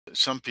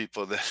some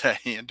people that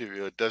I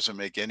interview, it doesn't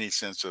make any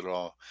sense at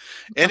all.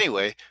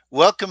 Anyway,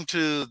 welcome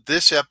to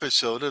this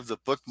episode of the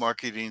Book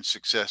Marketing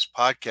Success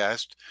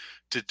Podcast.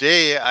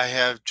 Today I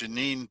have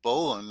Janine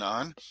Bolon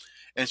on,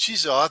 and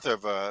she's the author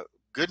of a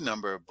good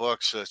number of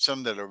books,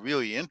 some that are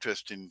really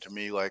interesting to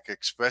me, like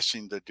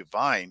Expressing the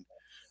Divine,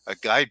 a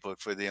guidebook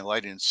for the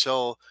enlightened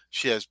soul.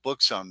 She has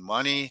books on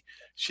money.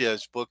 She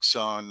has books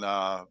on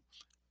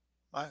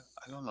I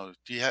don't know.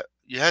 You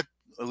had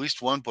at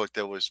least one book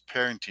that was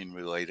parenting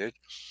related,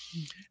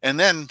 and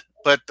then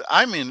but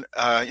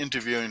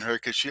interviewing her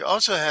because she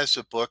also has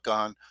a book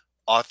on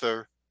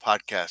author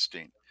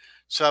podcasting.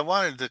 So I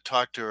wanted to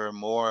talk to her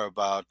more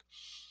about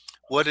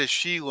what has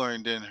she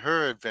learned in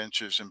her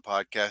adventures in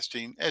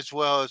podcasting, as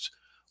well as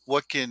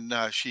what can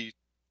she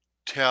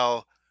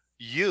tell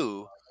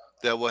you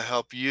that will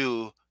help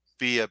you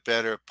be a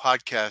better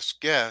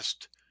podcast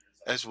guest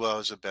as well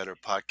as a better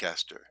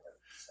podcaster.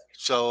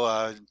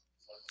 So,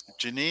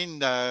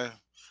 Janine,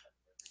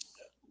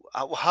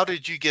 how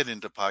did you get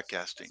into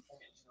podcasting?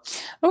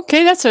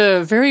 Okay, that's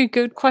a very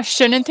good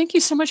question. And thank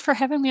you so much for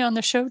having me on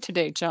the show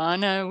today,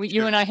 John. You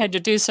Sure. and I had to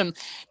do some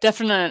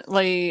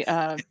definitely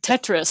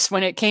Tetris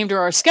when it came to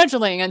our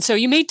scheduling. And so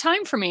you made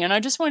time for me. And I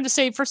just wanted to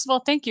say, first of all,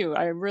 thank you.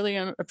 I really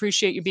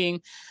appreciate you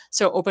being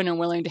so open and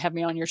willing to have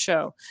me on your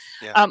show.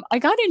 Yeah. I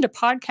got into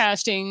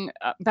podcasting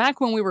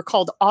back when we were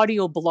called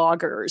audio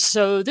bloggers.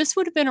 So this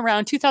would have been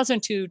around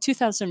 2002,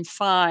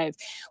 2005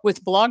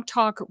 with Blog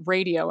Talk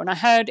Radio. And I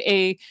had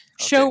a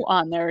Okay. show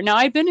on there. Now,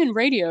 I've been in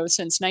radio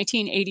since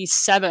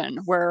 1987,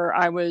 where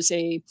I was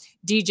a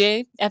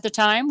DJ at the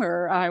time,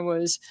 where I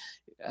was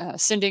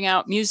sending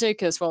out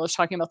music as well as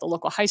talking about the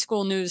local high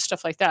school news,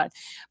 stuff like that.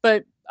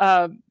 But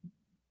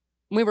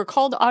we were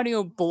called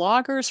audio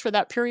bloggers for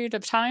that period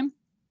of time.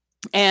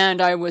 And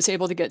I was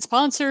able to get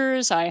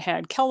sponsors. I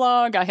had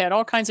Kellogg. I had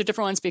all kinds of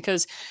different ones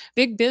because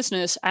big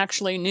business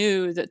actually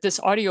knew that this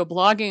audio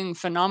blogging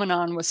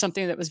phenomenon was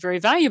something that was very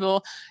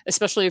valuable,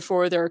 especially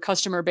for their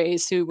customer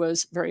base who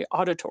was very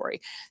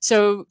auditory.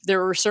 So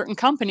there were certain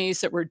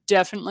companies that were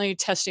definitely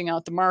testing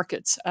out the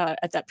markets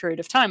at that period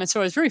of time. And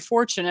so I was very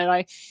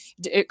fortunate.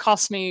 It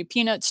cost me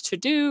peanuts to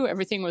do.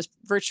 Everything was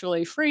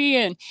virtually free.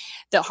 And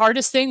the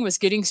hardest thing was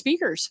getting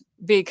speakers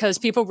because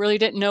people really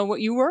didn't know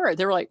what you were.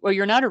 They were like, well,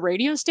 you're not a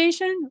radio station?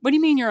 What do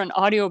you mean you're an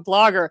audio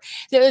blogger?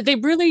 They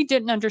really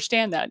didn't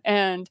understand that.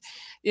 And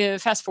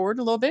fast forward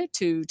a little bit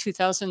to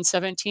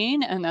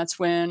 2017, and that's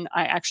when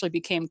I actually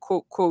became,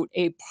 quote, quote,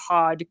 a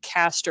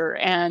podcaster.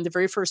 And the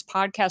very first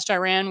podcast I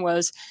ran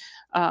was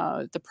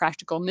the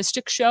Practical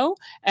Mystic Show,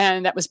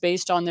 and that was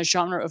based on the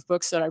genre of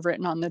books that I've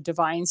written on the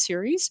Divine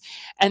series.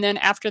 And then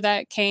after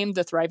that came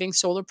the Thriving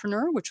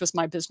Solopreneur, which was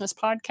my business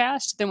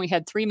podcast. Then we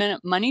had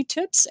 3-Minute Money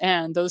Tips,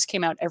 and those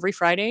came out every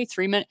Friday.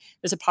 3 minute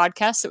is a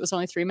podcast that was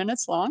only 3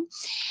 minutes long.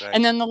 Right.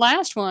 And then the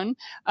last one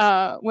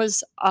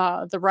was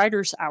the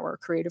Writer's Hour,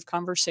 Creative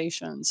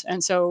Conversations.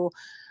 And so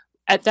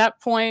at that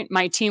point,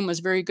 my team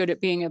was very good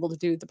at being able to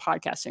do the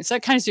podcasting. So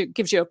that kind of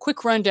gives you a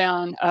quick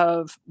rundown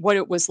of what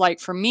it was like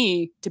for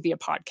me to be a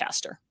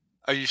podcaster.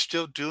 Are you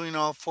still doing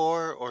all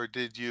four, or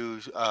did you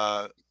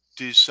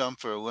do some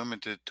for a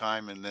limited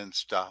time and then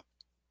stop?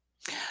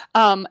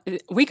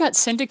 We got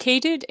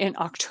syndicated in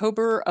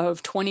October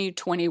of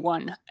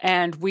 2021,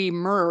 and we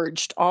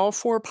merged all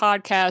four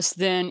podcasts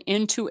then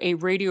into a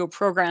radio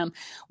program.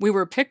 We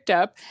were picked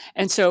up,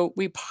 and so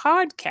we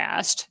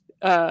podcast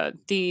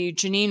the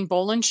Janine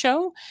Bolon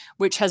show,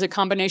 which has a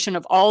combination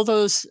of all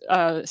those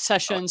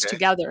sessions Okay.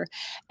 together.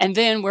 And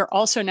then we're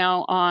also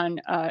now on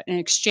an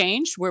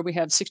exchange where we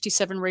have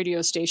 67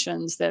 radio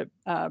stations that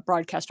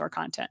broadcast our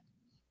content.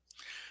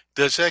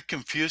 Does that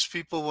confuse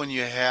people when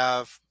you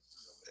have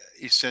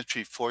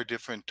essentially four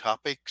different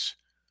topics,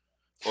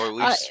 or at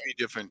Uh, least three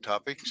different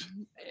topics?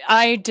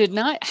 I did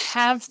not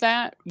have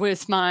that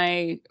with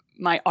my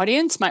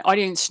audience. My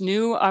audience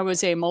knew I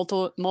was a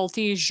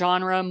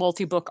multi-genre,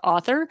 multi-book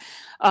author.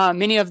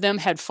 Many of them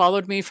had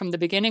followed me from the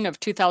beginning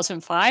of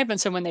 2005, and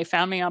so when they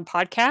found me on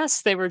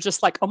podcasts, they were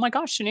just like, "Oh my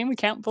gosh, Janine, we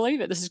can't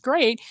believe it! This is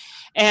great!"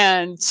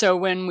 And so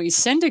when we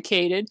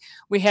syndicated,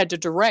 we had to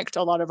direct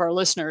a lot of our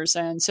listeners,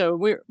 and so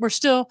we're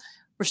still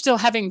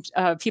having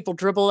people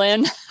dribble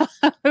in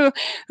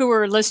who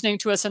were listening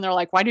to us, and they're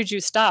like, "Why did you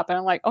stop?" And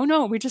I'm like, "Oh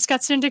no, we just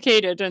got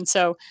syndicated," and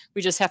so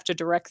we just have to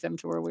direct them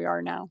to where we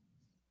are now.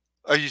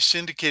 Are you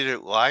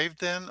syndicated live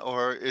then,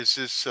 or is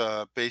this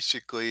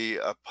basically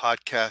a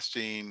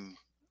podcasting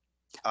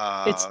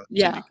It's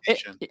yeah,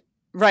 syndication?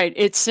 right.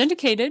 It's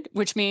syndicated,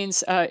 which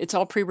means it's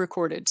all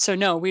pre-recorded. So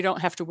no, we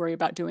don't have to worry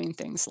about doing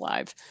things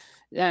live,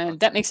 and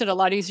that Okay. makes it a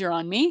lot easier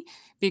on me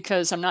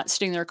because I'm not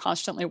sitting there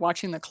constantly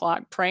watching the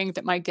clock, praying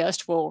that my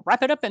guest will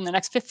wrap it up in the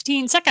next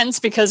 15 seconds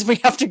because we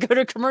have to go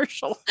to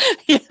commercial.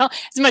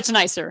 It's much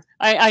nicer.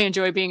 I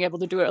enjoy being able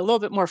to do it a little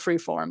bit more free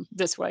form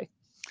this way.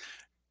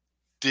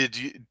 Do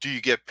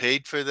you get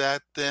paid for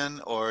that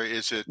then, or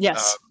is it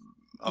Yes,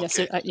 okay?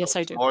 So yes, I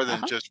it's do. more than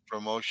Uh-huh. just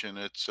promotion.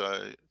 It's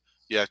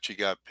you actually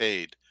got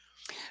paid.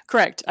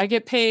 Correct. I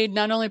get paid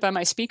not only by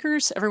my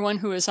speakers, everyone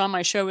who is on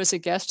my show as a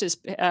guest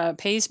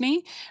pays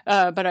me,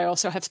 but I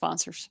also have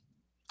sponsors.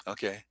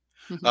 Okay.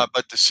 Mhm.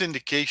 But the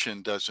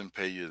syndication doesn't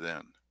pay you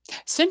then. The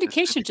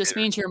Syndication just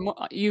syndicator.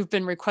 means you've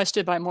been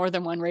requested by more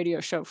than one radio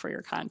show for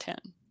your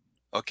content.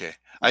 Okay.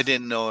 I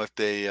didn't know if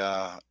they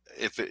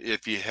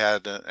if you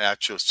had an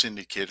actual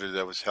syndicator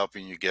that was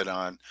helping you get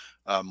on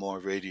more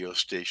radio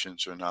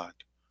stations or not.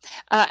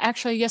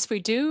 Actually, yes, we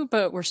do,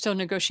 but we're still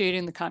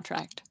negotiating the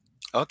contract.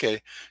 Okay.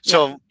 Yeah.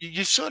 So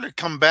you sort of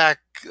come back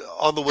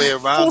all the way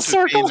Full around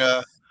to being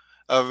circle.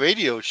 a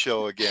radio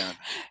show again.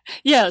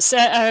 Yes,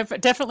 I've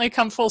definitely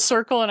come full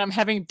circle, and I'm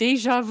having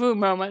déjà vu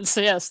moments.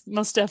 Yes,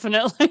 most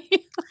definitely.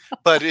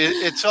 But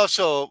it's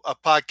also a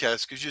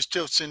podcast because you're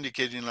still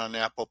syndicating on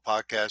Apple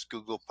Podcasts,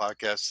 Google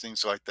Podcasts,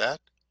 things like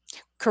that.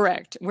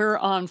 Correct. We're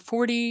on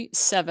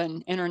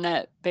 47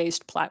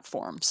 internet-based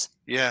platforms.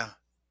 Yeah.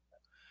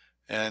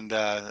 And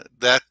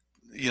that,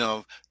 you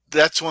know,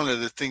 that's one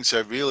of the things I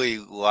really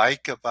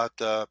like about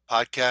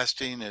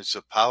podcasting is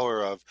the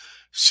power of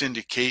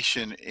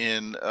syndication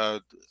in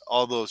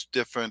all those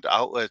different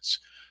outlets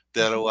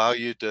that Mhm. allow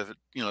you to,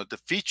 to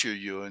feature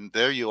you. And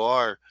there you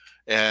are.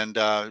 And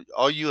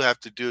all you have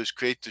to do is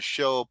create the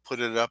show, put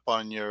it up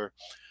on your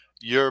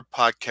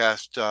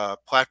podcast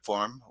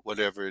platform,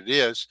 whatever it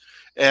is,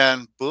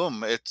 and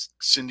boom, it's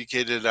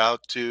syndicated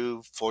out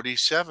to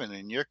 47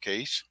 in your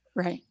case.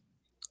 Right,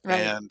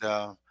 right. And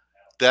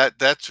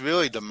that's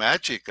really the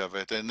magic of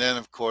it. And then,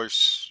 of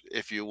course,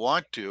 if you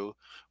want to,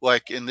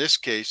 like in this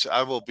case,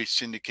 I will be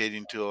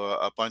syndicating to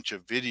a bunch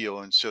of video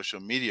and social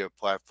media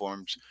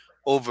platforms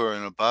over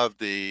and above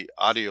the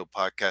audio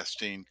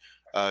podcasting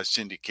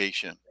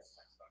syndication.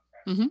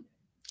 Mhm.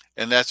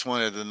 And that's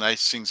one of the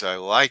nice things I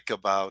like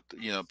about,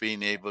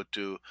 being able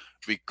to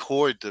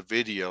record the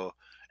video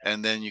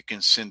and then you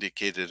can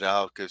syndicate it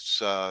out because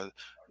a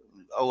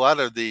lot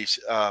of these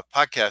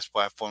podcast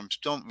platforms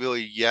don't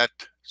really yet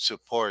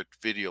support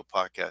video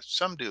podcasts.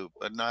 Some do,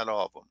 but not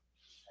all of them.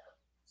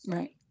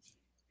 Right.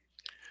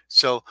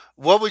 So,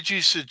 what would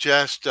you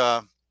suggest?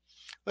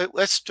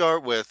 Let's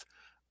start with.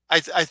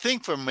 I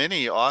think for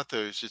many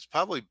authors, it's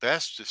probably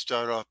best to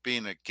start off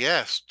being a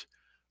guest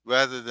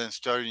rather than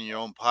starting your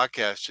own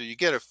podcast, so you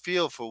get a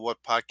feel for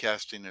what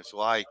podcasting is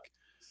like.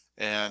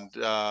 And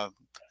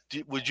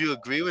would you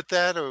agree with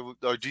that,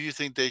 or do you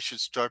think they should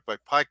start by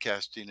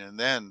podcasting and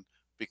then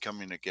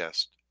becoming a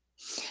guest?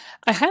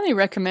 I highly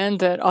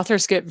recommend that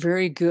authors get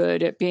very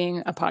good at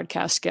being a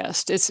podcast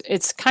guest.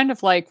 It's kind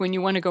of like when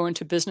you want to go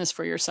into business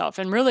for yourself.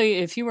 And really,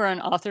 if you are an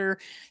author,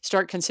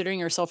 start considering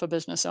yourself a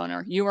business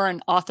owner. You are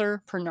an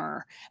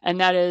authorpreneur, and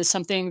that is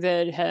something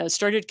that has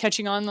started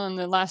catching on in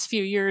the last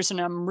few years. And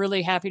I'm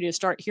really happy to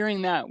start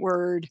hearing that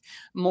word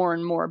more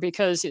and more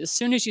because as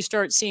soon as you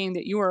start seeing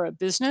that you are a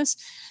business,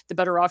 the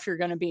better off you're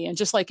going to be. And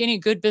just like any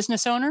good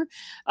business owner,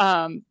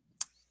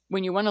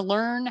 when you want to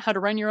learn how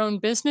to run your own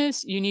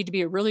business, you need to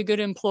be a really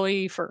good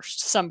employee first.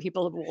 Some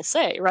people will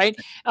say, right?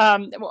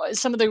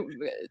 Some of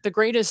the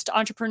greatest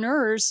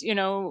entrepreneurs,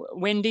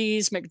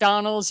 Wendy's,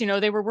 McDonald's,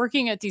 they were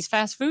working at these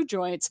fast food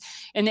joints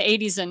in the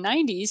 80s and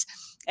 90s.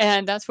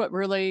 And that's what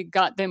really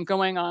got them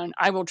going on.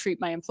 I will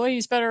treat my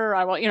employees better.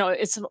 I will,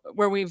 it's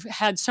where we've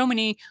had so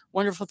many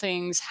wonderful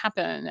things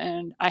happen.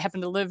 And I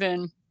happen to live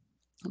in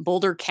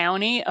Boulder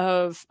County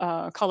of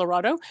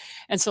Colorado.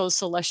 And so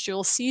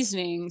Celestial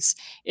Seasonings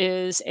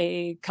is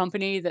a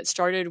company that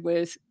started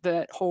with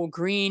that whole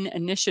green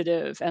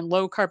initiative and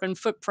low carbon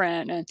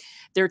footprint. And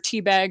their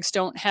tea bags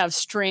don't have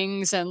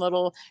strings and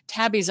little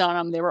tabbies on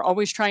them. They were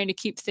always trying to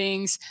keep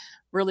things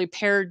really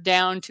pared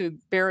down to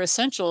bare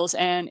essentials,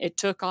 and it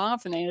took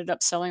off, and they ended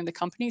up selling the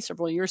company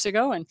several years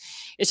ago. And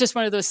it's just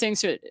one of those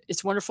things that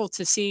it's wonderful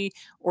to see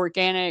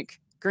organic,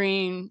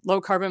 green,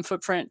 low carbon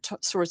footprint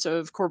sorts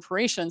of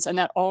corporations. And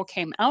that all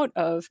came out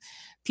of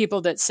people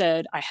that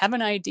said, I have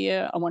an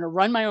idea, I want to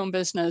run my own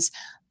business,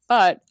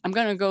 but I'm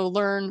going to go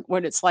learn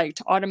what it's like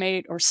to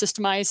automate or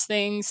systemize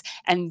things.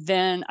 And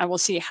then I will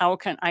see how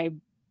can I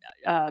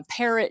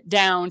pare it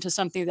down to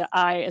something that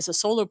I, as a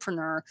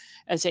solopreneur,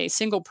 as a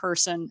single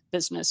person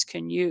business,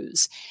 can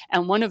use.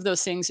 And one of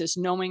those things is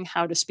knowing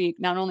how to speak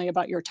not only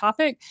about your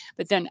topic,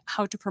 but then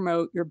how to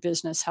promote your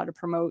business, how to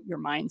promote your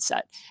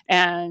mindset.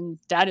 And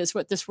that is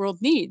what this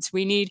world needs.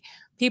 We need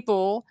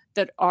people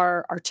that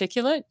are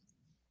articulate,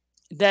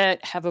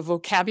 that have a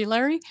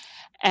vocabulary,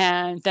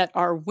 and that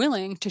are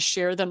willing to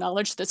share the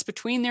knowledge that's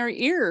between their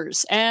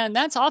ears. And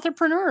that's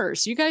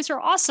entrepreneurs. You guys are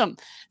awesome.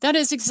 That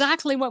is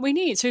exactly what we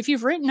need. So if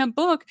you've written a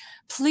book,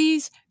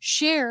 please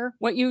share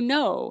what you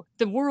know.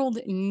 The world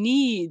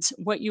needs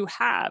what you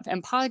have.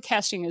 And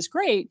podcasting is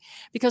great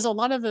because a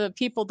lot of the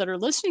people that are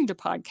listening to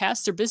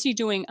podcasts, they're busy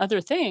doing other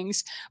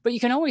things, but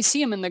you can always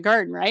see them in the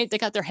garden, right? They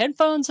got their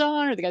headphones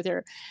on or they got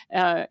their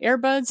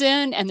earbuds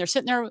in and they're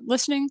sitting there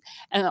listening.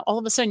 And all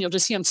of a sudden you'll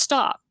just see them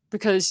stop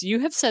because you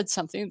have said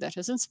something that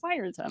has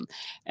inspired them.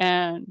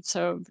 And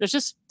so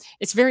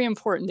it's very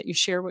important that you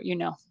share what you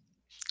know.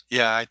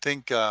 Yeah, I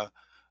think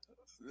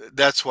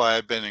that's why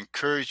I've been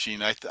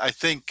encouraging. I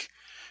think,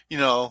 you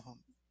know,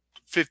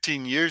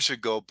 15 years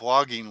ago,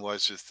 blogging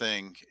was a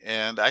thing.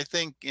 And I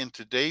think in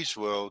today's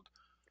world,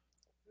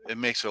 it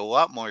makes a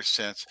lot more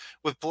sense.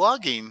 With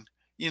blogging,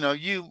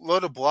 you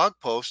wrote a blog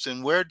post,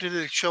 and where did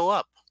it show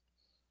up?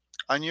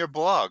 On your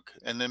blog,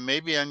 and then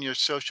maybe on your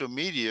social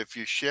media if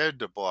you shared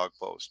the blog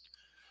post.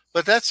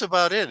 But that's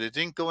about it. It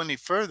didn't go any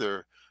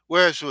further.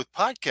 Whereas with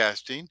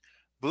podcasting,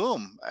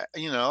 boom,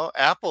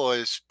 Apple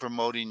is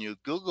promoting you,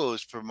 Google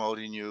is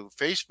promoting you,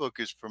 Facebook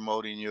is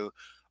promoting you.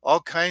 All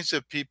kinds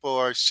of people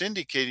are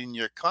syndicating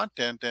your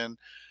content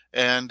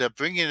and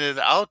bringing it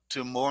out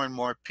to more and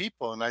more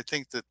people. And I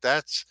think that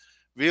that's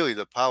really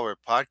the power of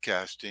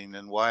podcasting,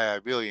 and why I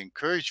really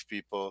encourage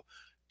people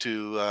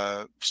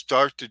to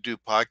start to do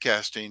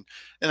podcasting.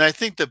 And I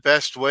think the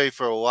best way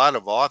for a lot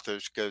of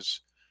authors, because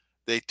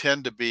they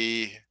tend to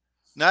be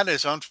not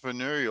as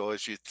entrepreneurial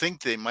as you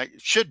think they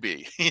should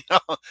be,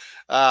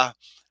 uh,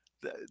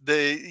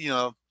 they,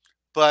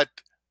 but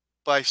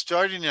by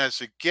starting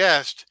as a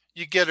guest,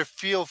 you get a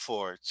feel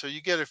for it. So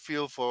you get a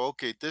feel for,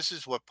 okay, this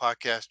is what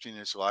podcasting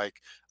is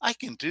like. I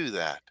can do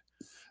that.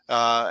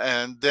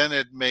 And then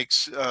it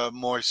makes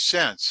more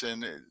sense.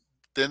 And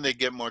then they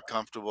get more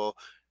comfortable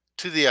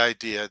to the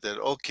idea that,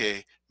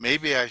 okay,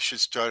 maybe I should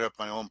start up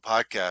my own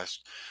podcast.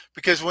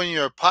 Because when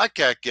you're a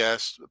podcast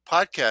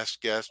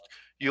guest,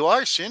 you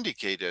are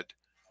syndicated.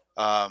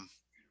 Um,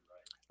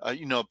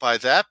 by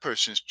that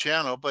person's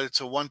channel, but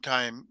it's a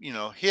one-time,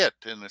 hit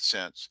in a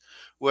sense.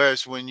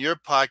 Whereas when you're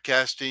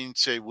podcasting,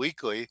 say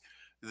weekly,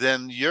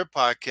 then your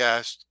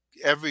podcast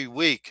every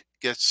week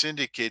gets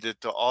syndicated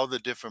to all the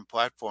different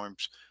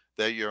platforms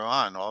that you're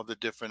on, all the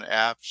different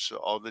apps,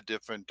 all the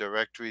different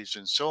directories,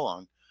 and so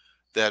on,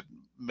 that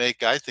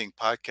make, I think,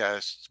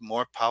 podcasts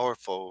more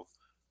powerful,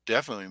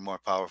 definitely more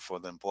powerful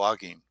than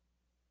blogging.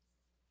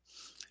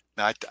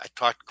 Now, I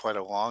talked quite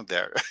a long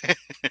there.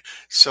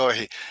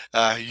 Sorry,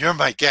 you're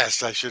my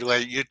guest. I should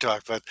let you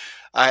talk, but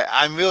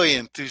I'm really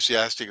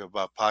enthusiastic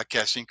about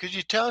podcasting. Could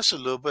you tell us a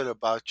little bit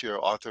about your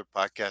author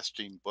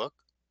podcasting book?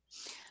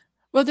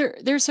 Well,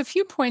 there's a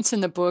few points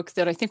in the book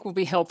that I think will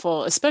be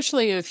helpful,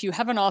 especially if you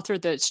have an author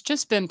that's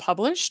just been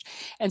published.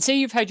 And say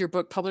you've had your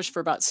book published for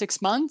about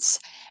 6 months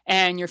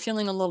and you're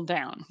feeling a little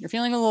down. You're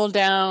feeling a little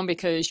down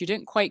because you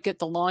didn't quite get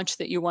the launch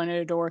that you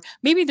wanted, or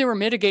maybe there were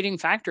mitigating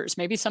factors.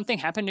 Maybe something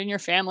happened in your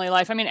family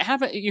life. I mean,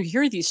 you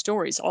hear these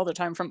stories all the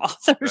time from Right,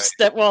 authors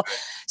that will right,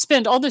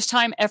 spend all this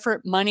time,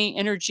 effort, money,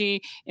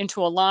 energy into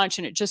a launch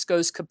and it just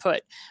goes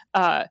kaput.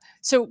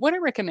 So, what I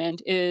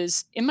recommend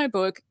is in my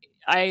book,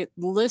 I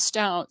list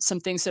out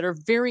some things that are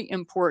very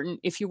important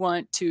if you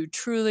want to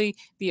truly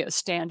be a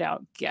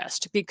standout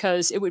guest,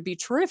 because it would be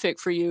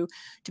terrific for you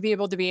to be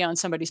able to be on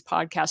somebody's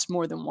podcast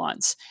more than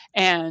once.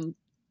 And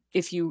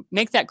if you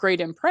make that great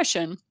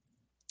impression,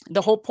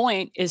 the whole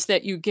point is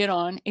that you get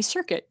on a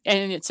circuit,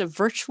 and it's a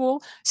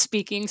virtual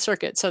speaking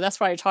circuit. So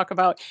that's why I talk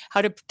about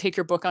how to take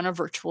your book on a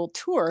virtual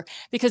tour,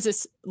 because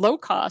it's low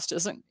cost,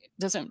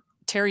 doesn't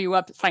tear you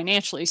up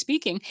financially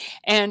speaking,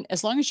 and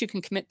as long as you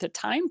can commit the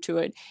time to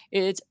it,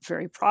 it's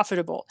very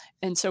profitable.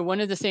 And so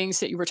one of the things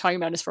that you were talking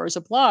about as far as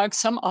a blog,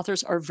 some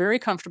authors are very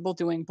comfortable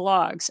doing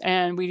blogs,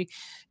 and we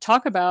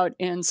talk about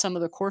in some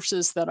of the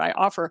courses that I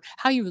offer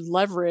how you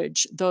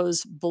leverage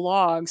those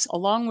blogs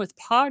along with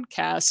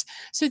podcasts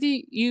so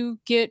that you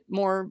get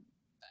more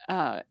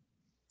uh,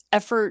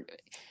 effort,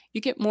 you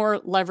get more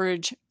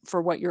leverage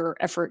for what your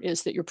effort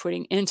is that you're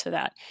putting into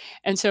that.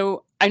 And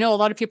so I know a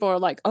lot of people are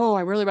like, "Oh,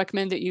 I really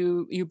recommend that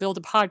you build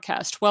a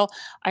podcast." Well,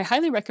 I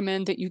highly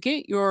recommend that you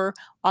get your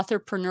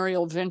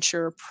entrepreneurial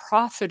venture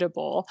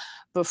profitable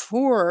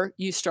before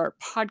you start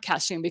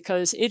podcasting,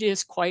 because it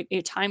is quite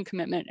a time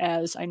commitment,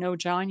 as I know,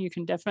 John, you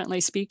can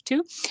definitely speak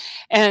to.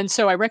 And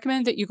so I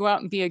recommend that you go out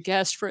and be a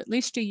guest for at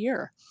least a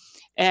year,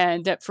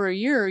 and that for a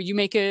year you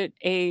make it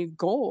a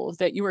goal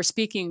that you are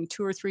speaking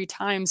 2 or 3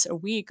 times a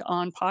week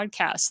on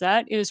podcasts.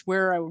 That is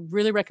where I would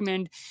really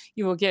recommend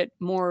you will get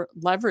more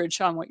leverage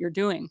on what you're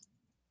doing.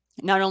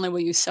 Not only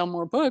will you sell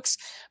more books,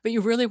 but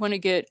you really want to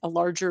get a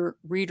larger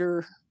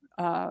reader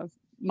uh,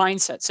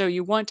 mindset. So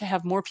you want to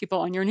have more people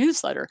on your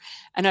newsletter.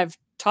 And I've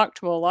talked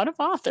to a lot of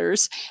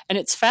authors, and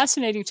it's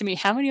fascinating to me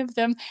how many of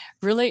them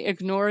really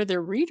ignore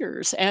their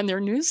readers and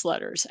their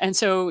newsletters. And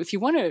so if you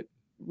want to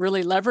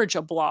really leverage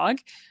a blog,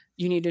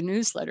 you need a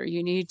newsletter.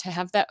 You need to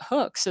have that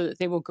hook so that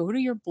they will go to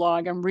your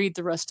blog and read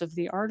the rest of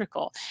the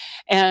article.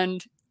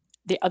 And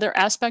the other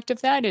aspect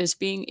of that is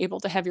being able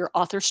to have your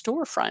author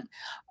storefront.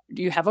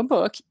 You have a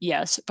book,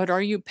 yes, but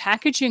are you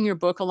packaging your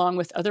book along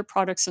with other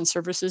products and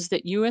services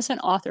that you as an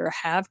author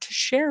have to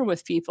share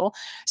with people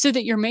so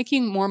that you're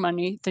making more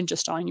money than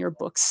just on your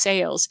book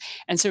sales?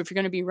 And so if you're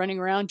going to be running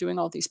around doing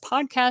all these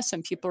podcasts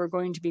and people are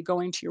going to be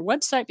going to your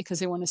website because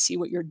they want to see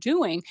what you're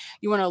doing,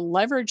 you want to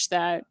leverage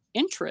that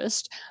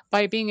interest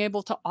by being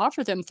able to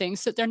offer them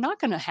things that they're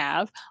not going to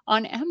have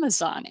on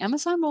Amazon.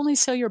 Amazon will only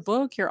sell your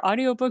book, your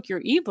audiobook,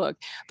 your ebook,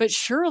 but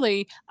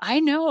surely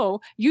I know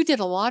you did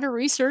a lot of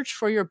research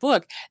for your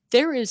book.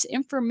 There is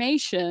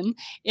information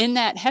in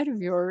that head of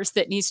yours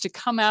that needs to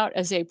come out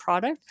as a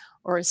product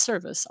or a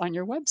service on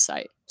your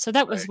website. So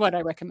that was right. what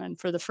I recommend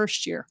for the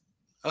first year.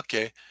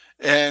 Okay.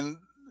 And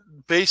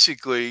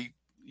basically,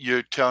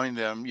 you're telling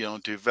them,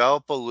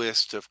 develop a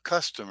list of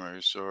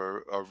customers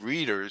or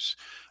readers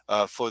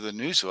for the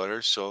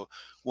newsletter. So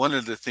one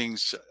of the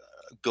things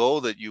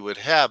goal that you would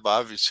have,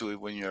 obviously,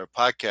 when you're a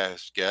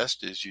podcast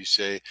guest, is you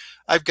say,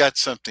 I've got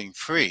something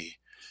free.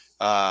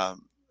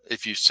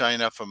 If you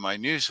sign up for my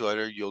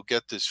newsletter, you'll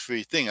get this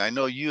free thing. I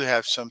know you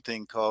have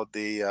something called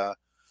the,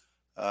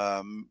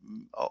 oh,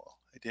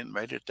 I didn't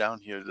write it down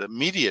here, the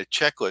media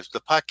checklist,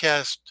 the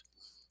podcast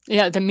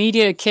Yeah, the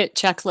media kit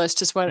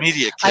checklist is what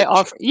media I kit.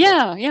 offer.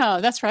 Yeah, yeah,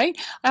 that's right.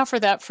 I offer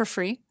that for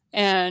free.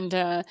 And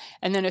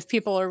then if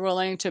people are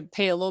willing to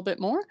pay a little bit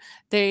more,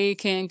 they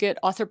can get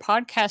author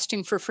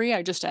podcasting for free.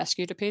 I just ask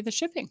you to pay the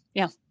shipping.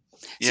 Yeah.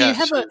 So you Yeah,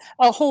 have so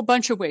a whole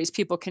bunch of ways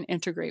people can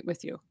integrate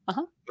with you.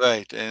 Uh-huh.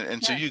 right,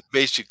 and so Yeah. you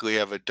basically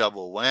have a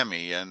double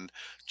whammy, and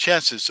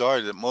chances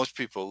are that most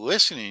people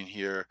listening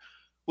here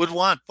would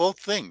want both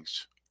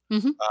things.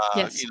 Hmm.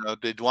 Yes.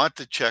 They'd want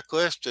the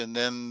checklist, and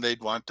then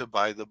they'd want to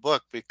buy the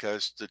book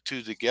because the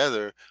two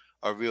together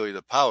are really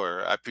the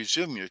power. I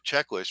presume your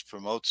checklist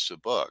promotes the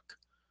book.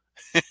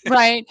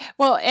 Right.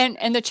 Well,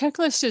 and the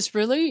checklist is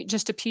really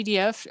just a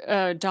PDF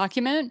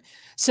document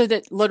so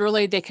that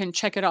literally they can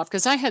check it off.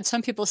 Because I had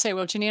some people say,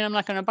 "Well, Janine, I'm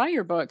not going to buy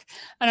your book,"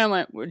 and I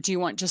went, well, "Do you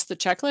want just the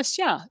checklist?"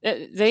 Yeah.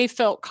 They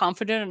felt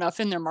confident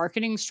enough in their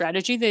marketing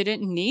strategy they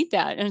didn't need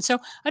that, and so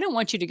I don't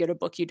want you to get a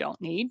book you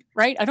don't need.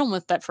 Right? I don't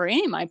want that for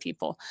any of my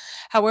people.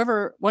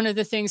 However, one of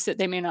the things that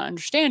they may not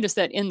understand is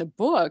that in the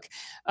book,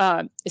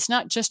 it's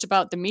not just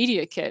about the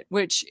media kit,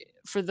 which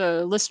for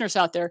the listeners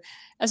out there,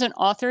 as an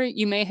author,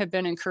 you may have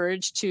been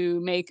encouraged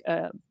to make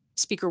a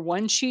speaker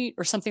one sheet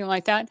or something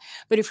like that.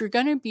 But if you're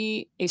going to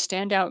be a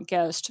standout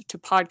guest to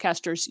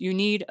podcasters, you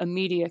need a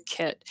media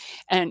kit.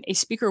 And a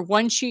speaker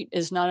one sheet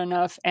is not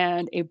enough,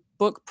 and a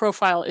book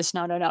profile is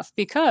not enough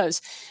because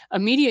a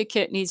media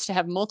kit needs to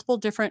have multiple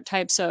different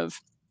types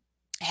of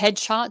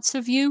headshots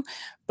of you,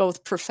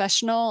 both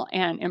professional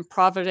and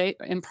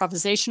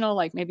improvisational,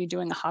 like maybe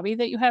doing a hobby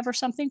that you have or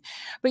something.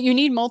 But you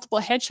need multiple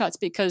headshots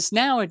because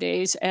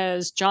nowadays,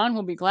 as John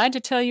will be glad to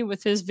tell you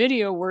with his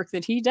video work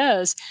that he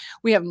does,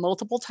 we have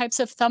multiple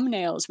types of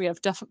thumbnails. We have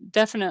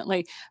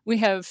definitely, we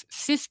have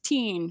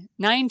 15,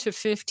 9 to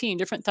 15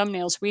 different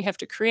thumbnails we have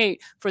to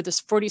create for this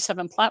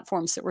 47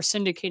 platforms that we're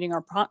syndicating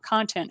our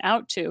content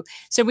out to.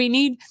 So we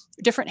need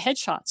different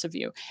headshots of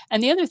you.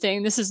 And the other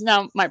thing, this is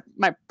now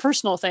my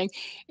personal thing,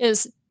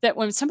 is that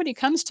when somebody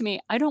comes to me,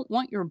 I don't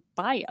want your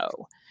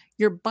bio.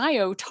 Your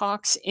bio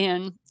talks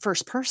in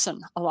first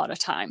person a lot of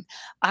time.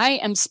 I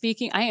am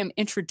speaking, I am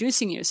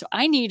introducing you. So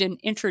I need an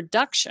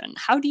introduction.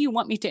 How do you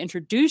want me to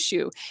introduce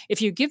you?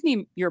 If you give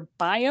me your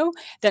bio,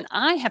 then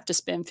I have to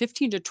spend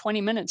 15 to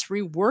 20 minutes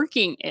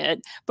reworking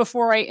it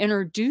before I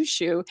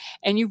introduce you.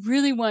 And you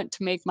really want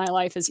to make my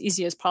life as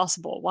easy as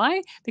possible.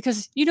 Why?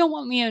 Because you don't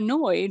want me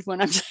annoyed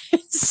when I'm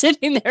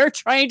sitting there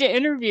trying to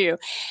interview.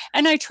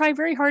 And I try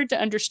very hard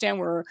to understand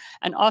where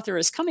an author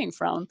is coming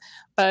from.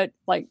 But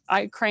like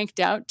I cranked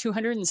out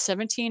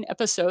 217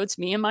 episodes,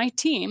 me and my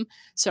team.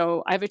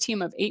 So I have a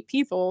team of 8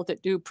 people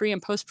that do pre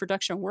and post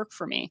production work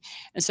for me.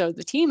 And so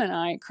the team and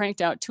I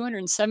cranked out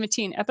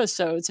 217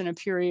 episodes in a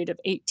period of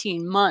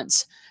 18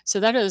 months. So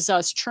that is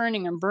us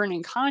churning and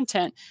burning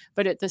content.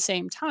 But at the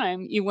same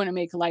time, you want to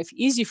make life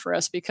easy for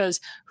us because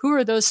who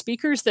are those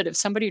speakers that if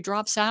somebody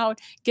drops out,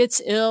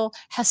 gets ill,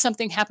 has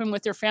something happen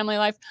with their family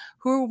life,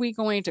 who are we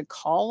going to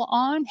call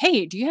on?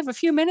 Hey, do you have a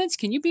few minutes?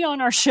 Can you be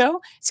on our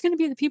show? It's going to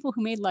be the people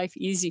who made life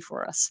easy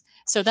for us.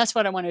 So that's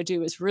what I want to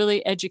do is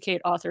really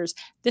educate authors.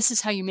 This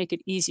is how you make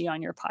it easy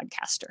on your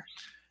podcaster.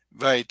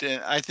 Right,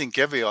 and I think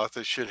every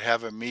author should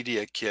have a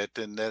media kit,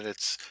 and that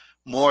it's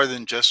more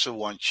than just a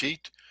one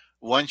sheet.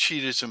 One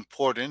sheet is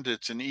important.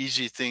 It's an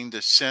easy thing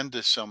to send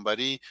to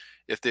somebody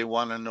if they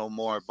want to know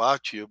more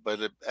about you.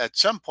 But at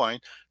some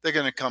point, they're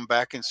going to come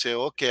back and say,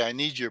 "Okay, I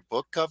need your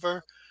book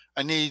cover.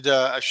 I need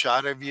a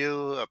shot of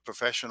you, a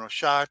professional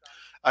shot.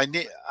 I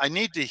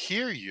need to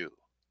hear you."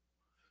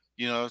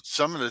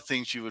 Some of the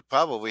things you would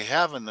probably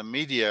have in the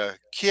media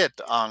kit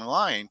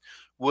online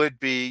would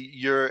be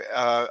your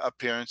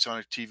appearance on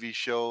a TV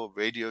show,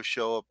 radio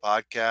show, a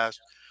podcast,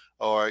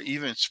 or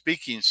even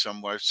speaking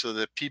somewhere so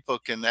that people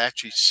can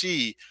actually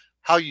see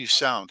how you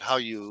sound, how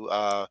you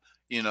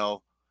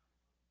know,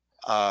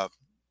 uh,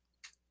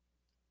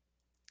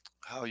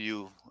 how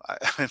you,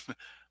 I'm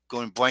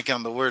going blank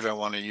on the word I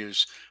want to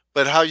use,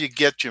 but how you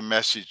get your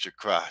message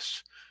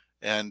across.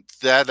 And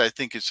that I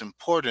think is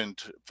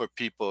important for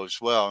people as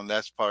well. And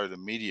that's part of the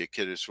media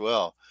kit as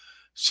well.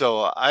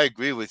 So I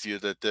agree with you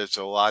that there's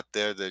a lot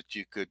there that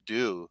you could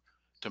do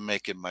to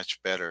make it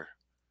much better.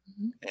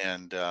 Mhm.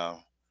 And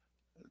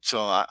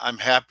so I'm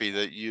happy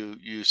that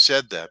you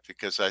said that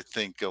because I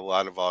think a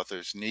lot of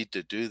authors need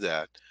to do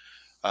that.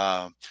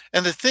 And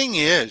the thing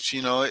is,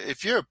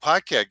 if you're a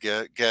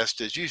podcast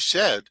guest, as you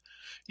said,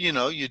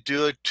 you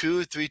do it 2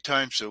 or 3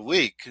 times a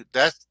week.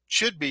 That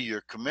should be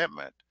your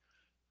commitment.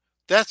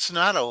 That's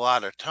not a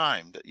lot of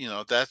time.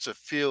 That's a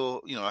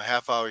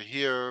half hour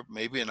here,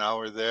 maybe an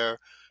hour there,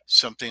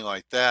 something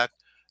like that.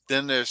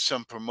 Then there's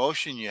some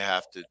promotion you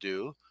have to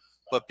do.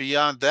 But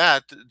beyond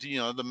that,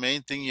 the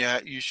main thing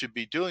you should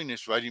be doing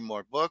is writing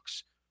more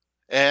books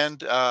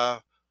and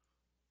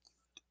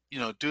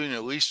doing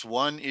at least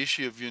one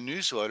issue of your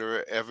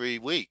newsletter every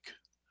week.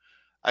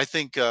 I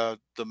think the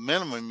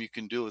minimum you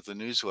can do with a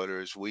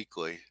newsletter is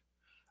weekly.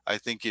 I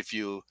think if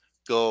you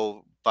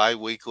go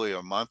bi-weekly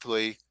or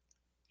monthly,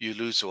 you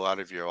lose a lot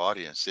of your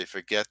audience. They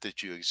forget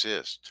that you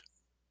exist.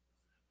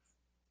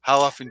 How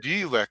often do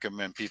you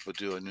recommend people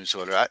do a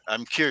newsletter?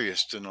 I'm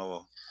curious to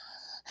know.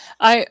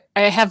 I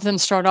have them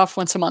start off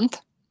once a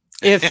month.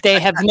 If they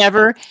have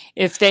never,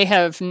 if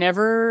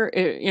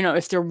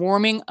they're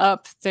warming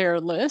up their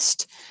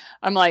list,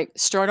 I'm like,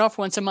 start off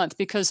once a month,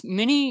 because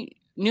many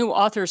new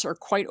authors are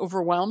quite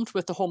overwhelmed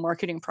with the whole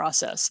marketing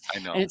process. I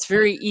And know. it's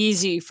very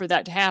easy for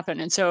that to happen.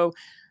 And so,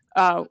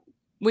 uh,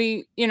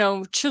 we,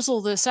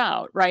 chisel this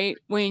out, right?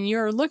 When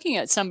you're looking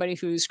at somebody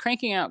who's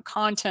cranking out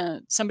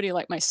content, somebody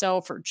like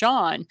myself or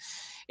John,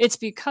 it's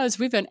because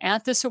we've been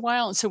at this a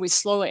while, and so we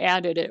slowly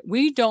added it.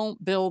 We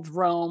don't build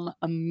Rome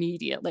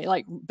immediately.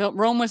 Like,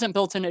 Rome wasn't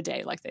built in a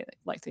day,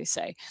 like they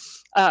say.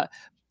 Uh,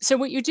 so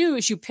what you do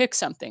is you pick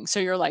something. So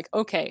you're like,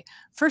 okay,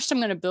 first I'm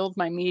going to build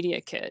my media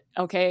kit.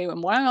 Okay,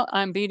 and while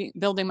I'm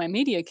building my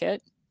media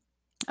kit,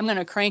 I'm going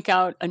to crank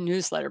out a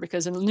newsletter,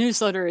 because a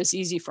newsletter is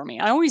easy for me.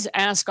 I always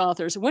ask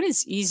authors, what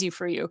is easy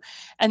for you?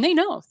 And they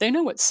know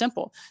what's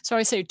simple. So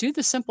I say, do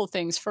the simple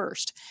things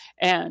first.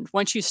 And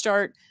once you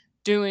start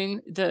doing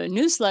the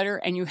newsletter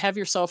and you have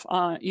yourself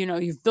on,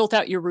 you've built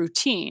out your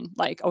routine,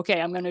 like,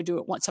 okay, I'm going to do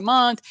it once a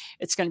month.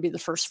 It's going to be the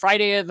first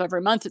Friday of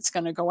every month. It's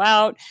going to go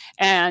out.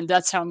 And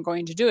that's how I'm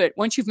going to do it.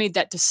 Once you've made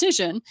that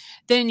decision,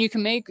 then you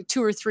can make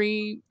 2 or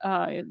 3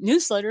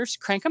 newsletters,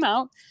 crank them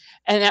out.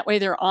 And that way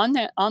they're on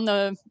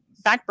the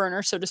back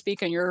burner, so to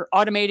speak, and you're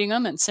automating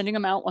them and sending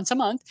them out once a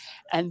month,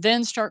 and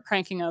then start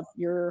cranking up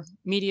your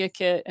media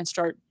kit and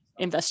start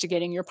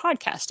investigating your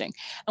podcasting.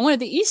 And one of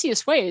the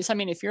easiest ways, I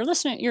mean, if you're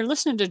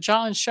listening to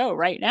John's show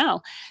right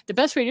now, the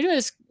best way to do it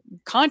is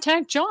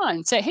contact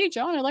John. Say, hey,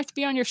 John, I'd like to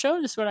be on your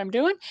show. This is what I'm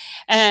doing.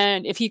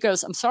 And if he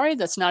goes, I'm sorry,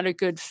 that's not a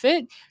good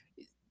fit,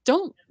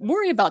 don't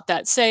worry about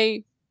that.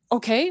 Say,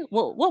 okay,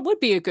 well, what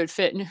would be a good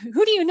fit? And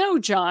who do you know,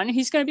 John?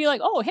 He's going to be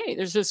like, oh, hey,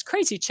 there's this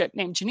crazy chick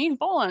named Janine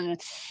Bolon.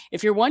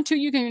 If you want to,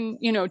 you can,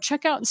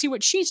 check out and see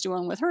what she's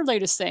doing with her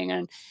latest thing.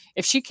 And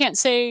if she can't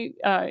say,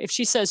 if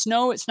she says,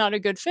 no, it's not a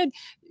good fit,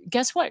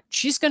 guess what?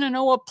 She's going to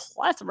know a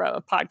plethora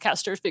of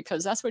podcasters,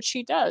 because that's what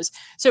she does.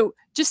 So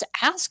just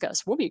ask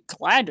us. We'll be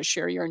glad to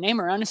share your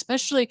name around,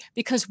 especially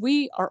because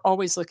we are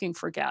always looking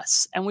for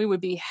guests, and we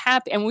would be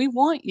happy, and we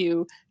want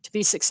you to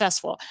be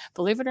successful.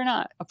 Believe it or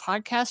not, a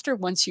podcaster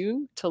wants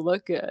you to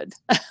look good.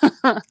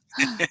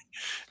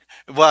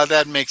 Well,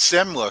 that makes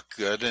them look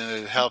good,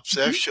 and it helps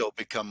their Mhm. show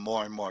become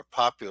more and more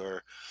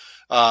popular.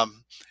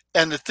 Um,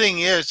 and the thing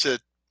is that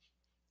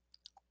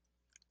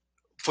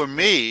for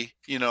me,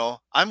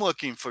 I'm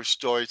looking for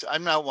stories.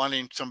 I'm not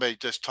wanting somebody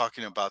just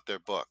talking about their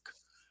book,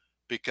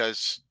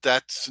 because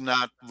that's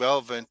not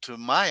relevant to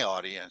my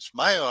audience.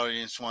 My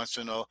audience wants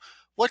to know,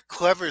 what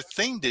clever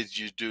thing did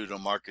you do to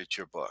market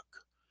your book?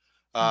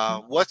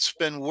 Mhm. What's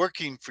been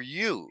working for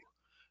you?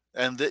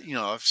 And that,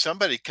 if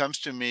somebody comes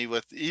to me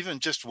with even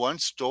just one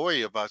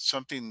story about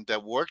something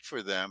that worked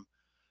for them,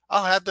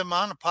 I'll have them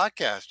on a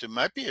podcast. It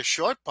might be a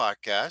short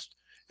podcast,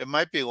 it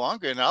might be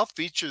longer, and I'll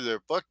feature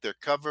their book. Their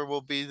cover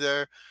will be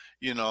there.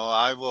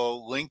 I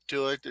will link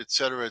to it, et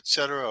cetera, et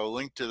cetera. I'll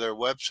link to their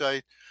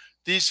website.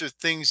 These are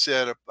things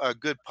that a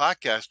good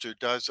podcaster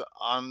does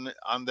on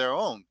their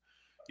own.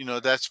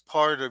 That's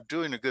part of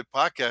doing a good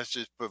podcast,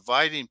 is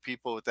providing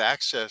people with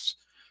access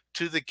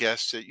to the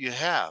guests that you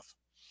have.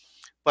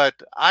 But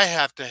I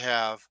have to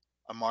have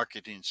a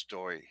marketing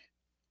story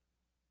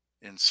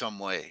in some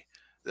way,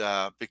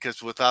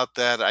 because without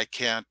that, I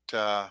can't.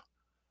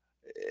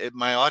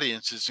 My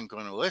audience isn't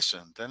going to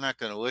listen. They're not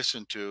going to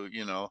listen to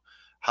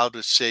how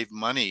to save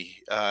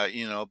money.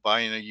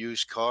 Buying a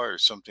used car or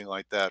something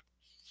like that.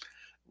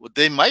 Well,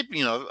 they might,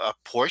 a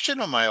portion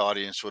of my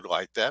audience would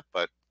like that,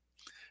 but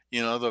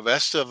the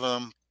rest of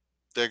them,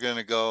 they're going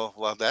to go,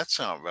 well, that's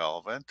not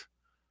relevant.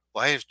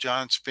 Why is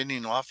John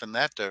spinning off in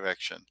that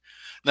direction?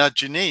 Now,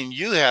 Janine,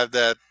 you have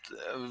that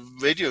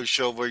radio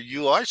show where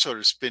you are sort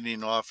of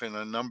spinning off in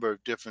a number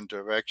of different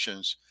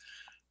directions.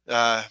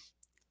 Uh,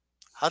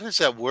 how does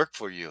that work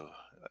for you?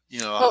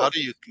 Well,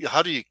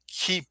 How do you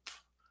keep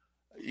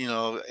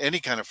any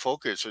kind of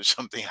focus or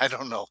something? I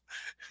don't know.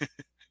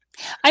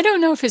 I don't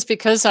know if it's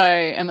because I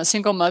am a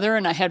single mother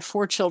and I had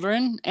 4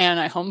 children and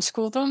I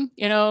homeschooled them,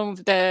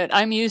 that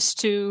I'm used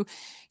to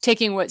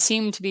taking what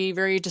seem to be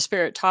very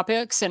disparate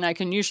topics, and I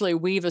can usually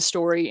weave a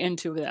story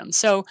into them.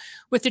 So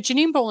with the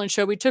Janine Bolon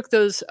show, we took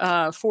those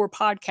 4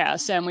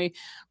 podcasts and we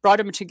brought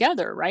them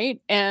together, right?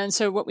 And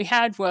so what we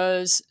had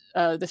was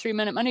the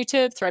 3-minute money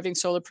tip, thriving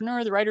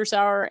solopreneur, the writer's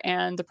hour,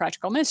 and the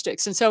practical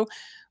mystics. And so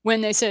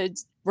when they said,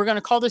 we're going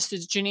to call this the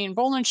Janine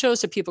Bolon show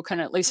so people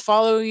can at least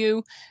follow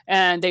you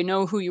and they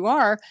know who you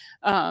are.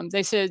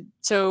 They said,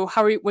 so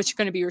what's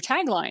going to be your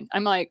tagline?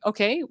 I'm like,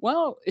 okay,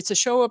 well, it's a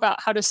show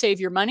about how to save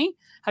your money,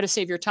 how to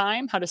save your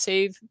time, how to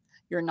save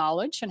your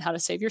knowledge, and how to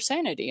save your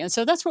sanity. And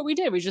so that's what we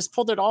did. We just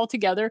pulled it all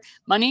together: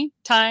 money,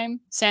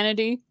 time,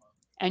 sanity,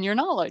 and your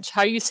knowledge.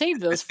 How you save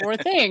those four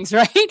things,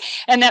 right?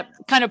 And that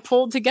kind of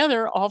pulled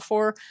together all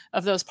four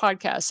of those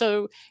podcasts.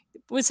 So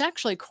it was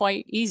actually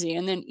quite easy.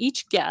 And then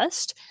each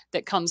guest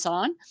that comes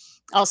on,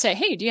 I'll say,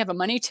 hey, do you have a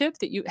money tip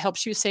that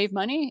helps you save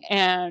money?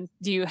 And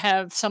do you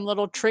have some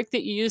little trick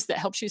that you use that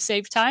helps you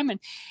save time? And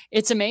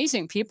it's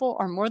amazing. People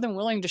are more than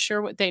willing to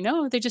share what they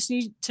know. They just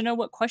need to know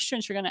what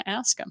questions you're going to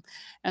ask them.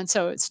 And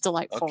so it's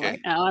delightful right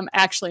Okay. now. I'm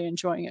actually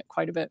enjoying it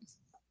quite a bit.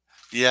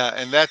 Yeah,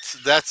 and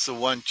that's the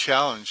one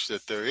challenge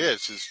that there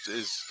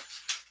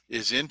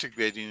is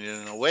integrating it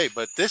in a way.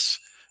 But this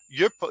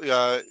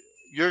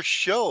your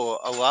show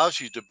allows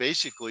you to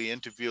basically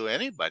interview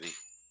anybody,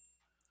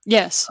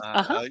 Yes.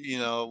 Uh-huh.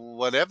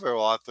 whatever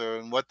author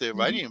and what they're Hmm.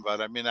 writing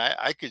about. I mean,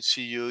 I could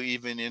see you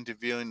even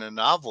interviewing a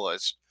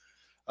novelist,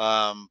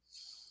 um,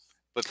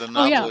 but the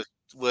Oh, yeah. novelist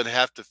would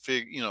have to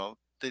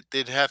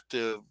they'd have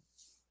to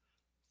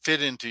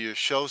fit into your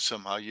show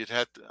somehow. You'd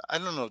have to, I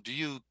don't know, do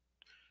you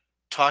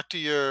talk to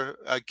your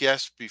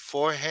guests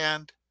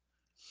beforehand?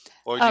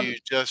 Or do you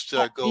just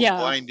go Yeah.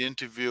 blind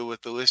interview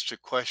with the list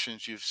of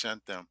questions you've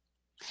sent them?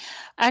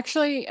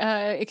 Actually,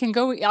 it can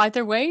go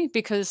either way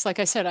because, like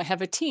I said, I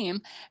have a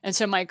team, and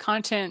so my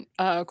content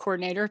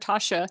coordinator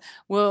Tasha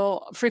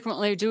will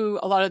frequently do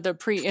a lot of the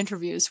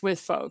pre-interviews with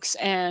folks,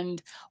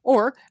 and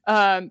or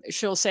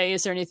she'll say,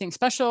 "Is there anything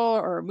special?"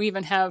 Or we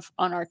even have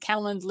on our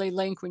Calendly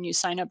link when you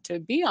sign up to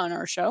be on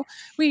our show,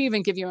 we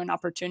even give you an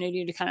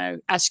opportunity to kind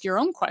of ask your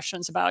own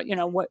questions about,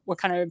 what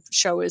kind of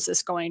show is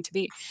this going to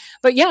be.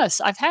 But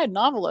yes, I've had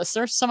novelists.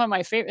 They're some of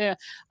my favorite.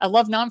 I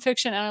love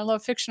nonfiction and I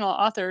love fictional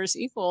authors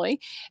equally,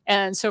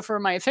 and so for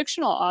my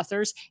fictional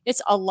authors,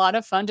 it's a lot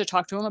of fun to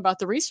talk to them about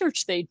the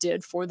research they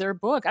did for their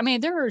book. I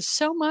mean, there is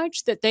so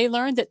much that they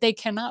learned that they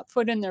cannot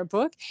put in their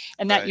book.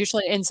 And that Right.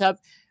 usually ends up,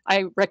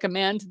 I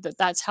recommend that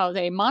that's how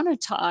they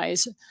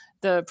monetize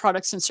the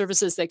products and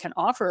services they can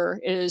offer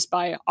is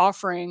by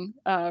offering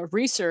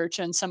research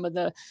and some of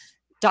the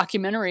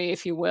documentary,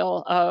 if you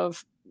will,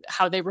 of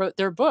how they wrote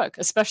their book,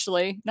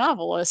 especially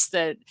novelists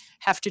that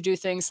have to do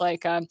things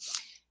like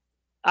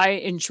I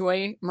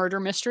enjoy murder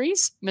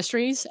mysteries,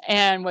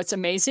 and what's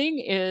amazing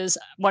is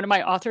one of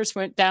my authors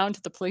went down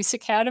to the police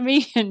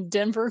academy in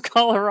Denver,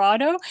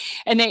 Colorado,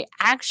 and they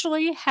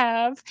actually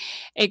have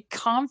a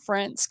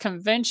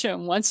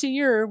convention once a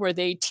year where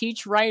they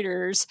teach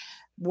writers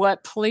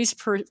what police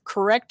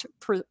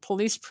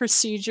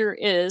procedure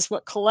is,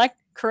 what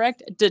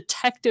correct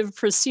detective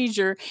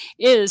procedure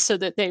is so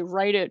that they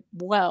write it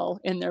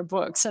well in their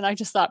books. And I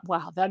just thought,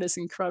 wow, that is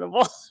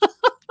incredible. It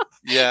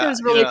Yeah,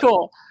 was really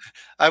cool.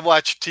 I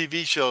watch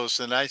TV shows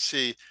and I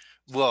see,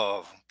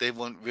 whoa, they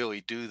wouldn't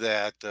really do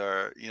that,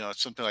 or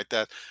something like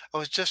that. I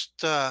was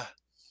just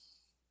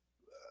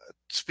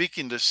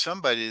speaking to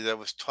somebody that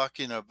was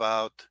talking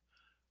about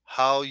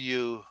how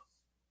you.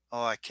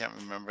 Oh, I can't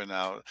remember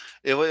now.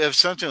 It was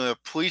something with a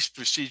police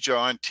procedure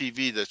on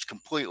TV that's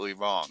completely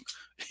wrong,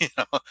 you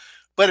know.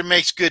 But it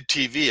makes good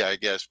TV, I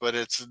guess. But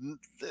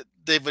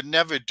they would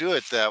never do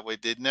it that way.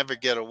 They'd never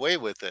get away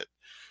with it.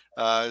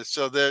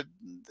 So that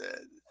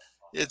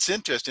it's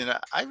interesting.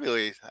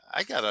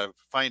 I gotta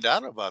find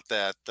out about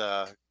that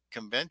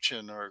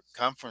convention or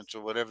conference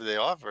or whatever they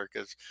offer,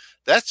 because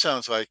that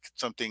sounds like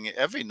something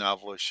every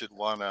novelist should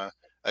want to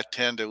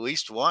attend at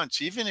least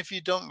once, even if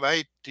you don't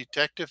write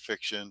detective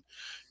fiction,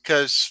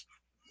 because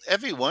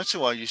every once in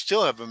a while you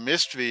still have a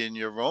mystery in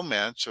your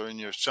romance or in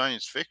your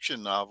science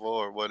fiction novel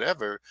or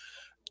whatever,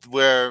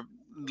 where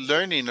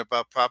learning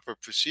about proper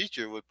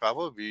procedure would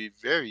probably be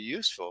very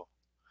useful.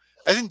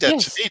 I think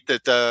that's Yes. neat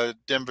that the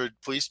Denver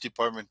Police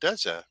Department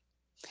does that.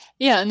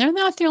 Yeah, and they're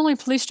not the only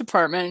police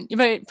department,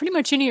 but pretty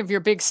much any of your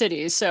big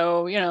cities.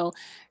 So,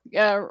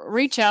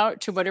 reach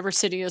out to whatever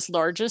city is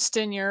largest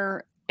in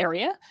your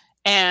area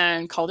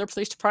and call their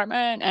police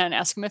department and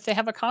ask them if they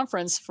have a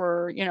conference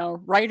for,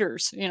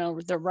 writers,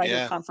 the writer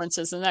Yeah.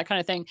 conferences and that kind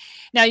of thing.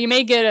 Now, you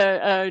may get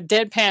a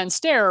deadpan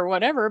stare or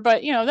whatever,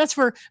 but, that's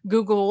where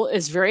Google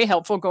is very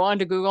helpful. Go on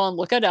to Google and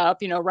look it up,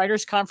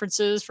 writers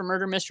conferences for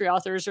murder mystery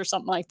authors or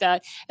something like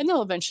that. And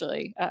they'll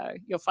eventually,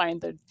 you'll find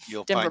the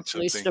You'll Denver find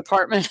Police something.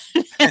 Department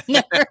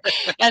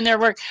and their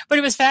work. But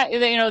it was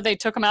they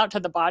took them out to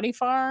the body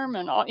farm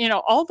and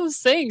all those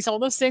things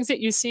that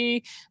you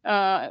see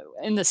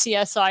in the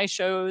CSI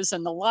shows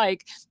and the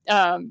like.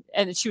 And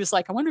she was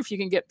like, I wonder if you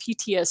can get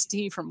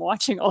PTSD from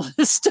watching all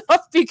this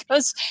stuff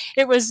because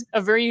it was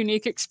a very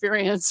unique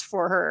experience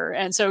for her.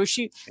 And so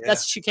Yeah.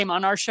 she came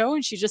on our show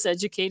and she just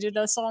educated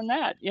us on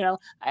that. I Oh,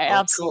 cool.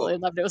 absolutely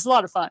loved it. It was a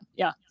lot of fun.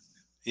 Yeah.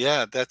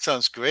 Yeah, that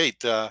sounds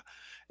great.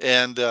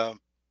 And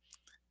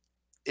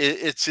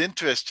it's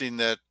interesting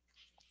that,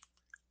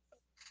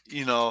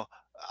 you know,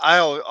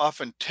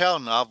 often tell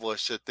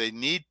novelists that they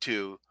need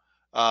to,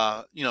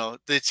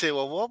 they'd say,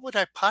 well, what would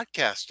I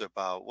podcast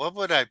about? What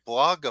would I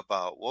blog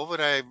about? What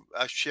would I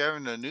share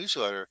in a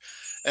newsletter?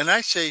 And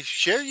I say,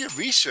 share your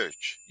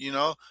research.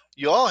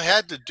 You all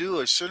had to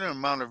do a certain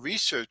amount of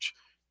research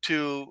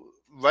to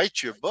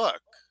write your book,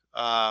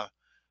 uh,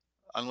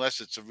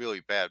 unless it's a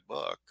really bad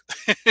book.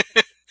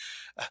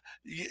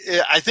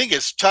 I think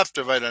it's tough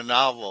to write a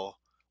novel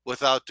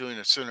without doing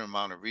a certain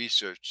amount of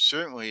research,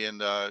 certainly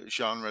in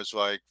genres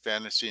like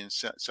fantasy and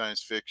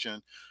science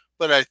fiction.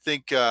 But I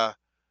think,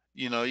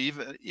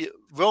 even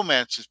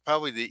romance is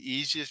probably the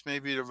easiest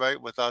maybe to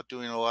write without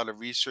doing a lot of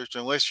research,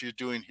 unless you're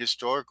doing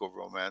historical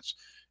romance,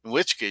 in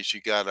which case you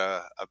got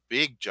a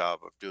big job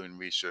of doing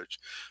research.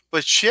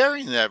 But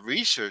sharing that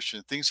research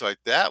and things like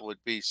that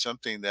would be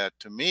something that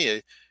to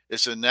me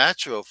is a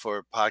natural for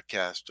a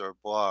podcast or a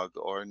blog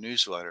or a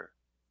newsletter.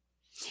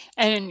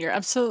 And you're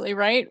absolutely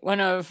right. One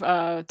of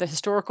the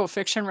historical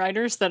fiction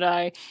writers that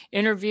I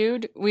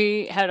interviewed,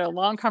 we had a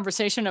long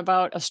conversation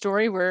about a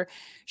story where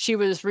she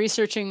was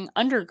researching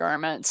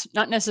undergarments,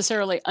 not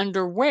necessarily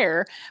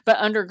underwear, but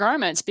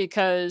undergarments,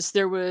 because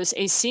there was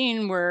a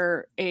scene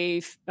where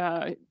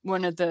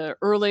one of the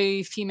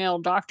early female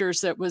doctors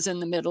that was in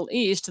the Middle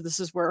East, this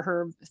is where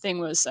her thing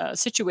was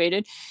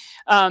situated,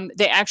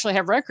 they actually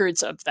have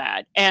records of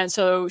that. And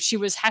so she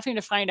was having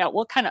to find out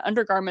what kind of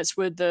undergarments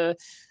would the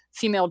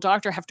female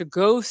doctor have to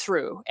go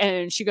through.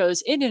 And she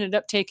goes, it ended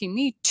up taking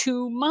me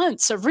 2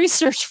 months of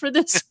research for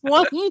this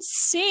one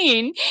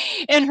scene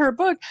in her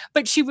book.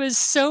 But she was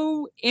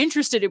so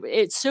interested.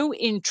 It so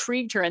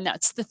intrigued her. And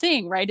that's the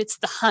thing, right? It's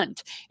the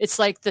hunt. It's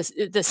like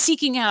the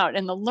seeking out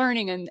and the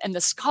learning and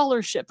the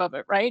scholarship of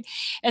it, right?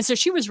 And so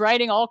she was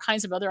writing all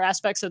kinds of other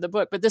aspects of the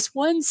book. But this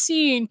one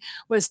scene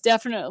was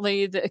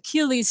definitely the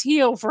Achilles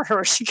heel for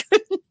her. She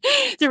couldn't,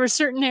 there were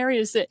certain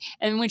areas that,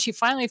 and when she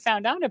finally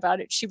found out about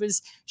it, she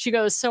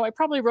goes, so I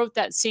probably wrote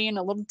that scene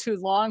a little too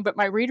long, but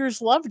my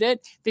readers loved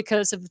it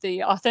because of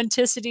the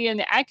authenticity and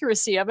the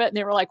accuracy of it. And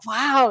they were like,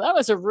 wow, that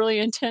was a really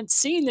intense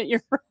scene that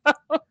you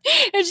wrote.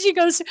 And she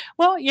goes,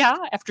 well, yeah,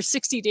 after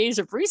 60 days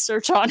of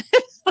research on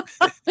it,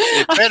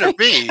 It better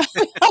be.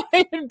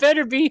 it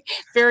better be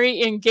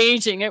very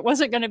engaging. It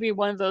wasn't going to be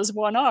one of those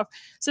one-off.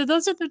 So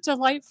those are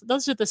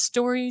those are the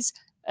stories,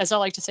 as I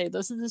like to say,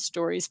 those are the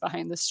stories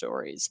behind the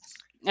stories.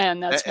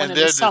 And that's one And of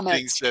the they're the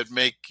things summits. that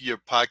make your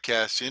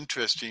podcast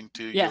interesting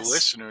to your Yes,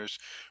 listeners,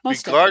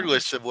 most definitely.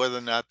 regardless of whether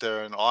or not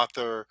they're an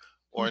author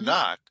or Hmm.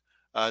 not.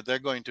 They're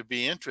going to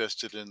be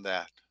interested in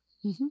that.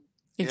 Hmm.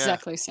 Yeah.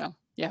 Exactly so.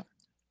 Yeah.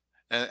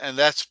 And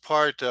that's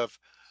part of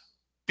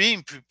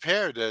being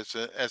prepared as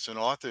an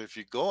author. If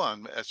you go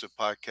on as a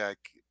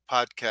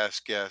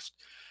podcast guest,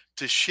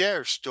 to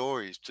share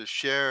stories, to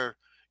share,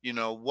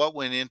 what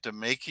went into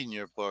making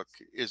your book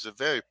is a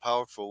very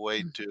powerful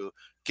way Mm. to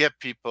get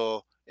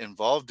people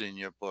involved in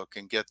your book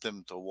and get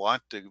them to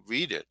want to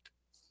read it.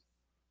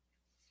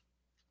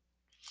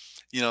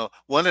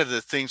 One of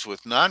the things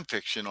with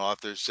nonfiction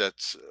authors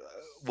that's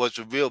was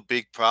a real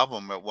big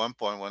problem at one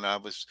point when I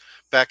was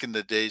back in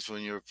the days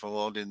when you were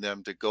promoting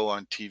them to go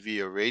on TV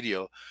or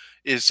radio,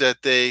 is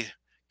that they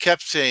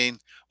kept saying,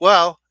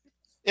 "Well,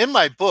 in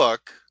my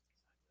book,"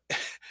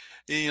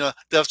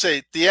 they'll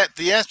say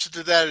the answer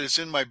to that is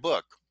in my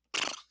book.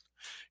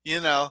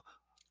 You know,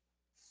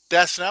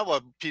 that's not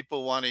what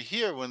people want to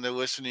hear when they're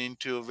listening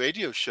to a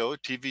radio show, a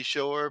TV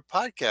show, or a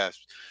podcast.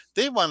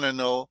 They want to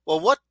know, well,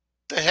 what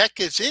the heck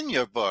is in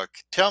your book?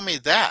 Tell me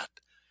that.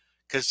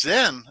 Because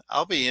then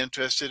I'll be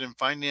interested in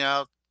finding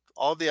out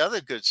all the other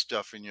good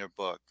stuff in your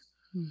book.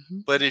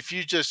 Hmm. But if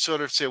you just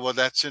sort of say, well,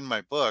 that's in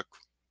my book,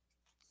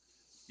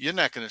 you're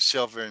not going to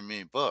sell very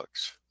many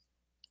books.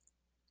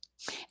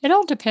 It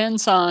all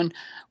depends on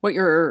what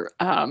your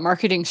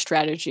marketing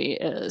strategy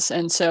is.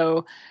 And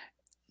so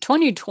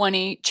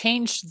 2020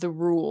 changed the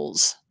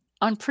rules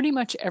on pretty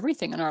much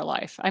everything in our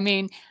life. I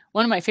mean,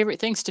 one of my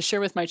favorite things to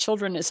share with my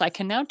children is I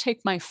can now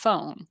take my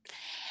phone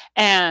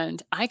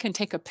and I can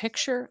take a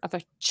picture of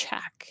a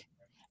check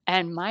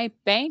and my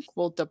bank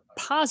will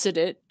deposit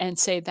it and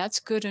say that's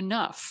good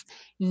enough.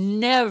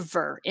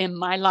 Never in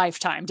my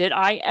lifetime did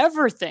I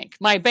ever think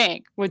my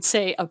bank would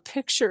say a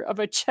picture of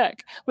a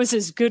check was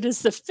as good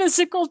as the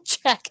physical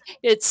check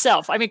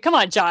itself. I mean, come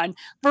on, John,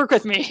 work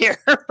with me here,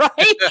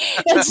 right?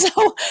 And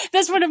so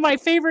that's one of my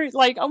favorite,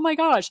 like, oh my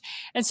gosh.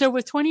 And so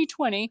with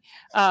 2020,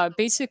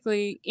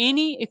 basically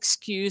any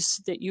excuse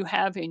that you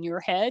have in your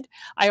head,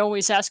 I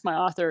always ask my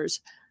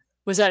authors,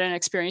 was that an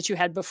experience you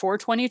had before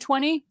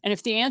 2020? And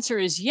if the answer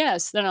is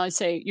yes, then I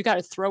say you got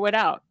to throw it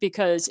out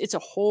because it's a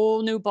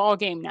whole new ball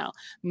game now.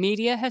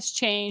 Media has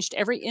changed.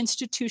 Every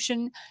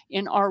institution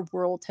in our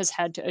world has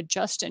had to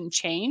adjust and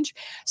change.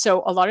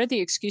 So a lot of the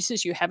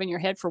excuses you have in your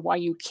head for why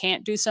you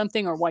can't do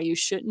something or why you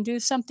shouldn't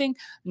do something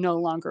no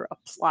longer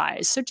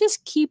applies. So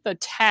just keep a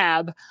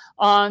tab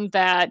on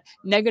that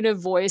negative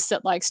voice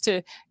that likes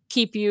to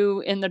keep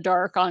you in the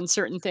dark on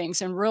certain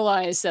things and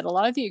realize that a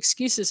lot of the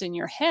excuses in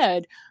your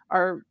head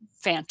are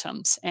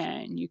phantoms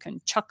and you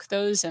can chuck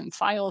those in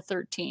file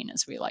 13,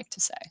 as we like to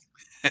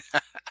say.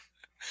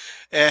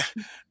 Eh,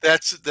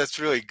 that's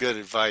really good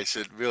advice.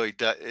 It really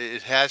does.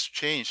 It has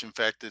changed. In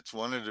fact, it's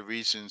one of the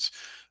reasons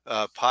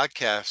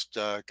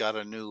podcast got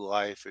a new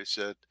life is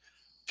that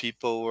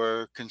people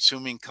were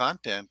consuming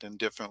content in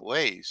different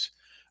ways.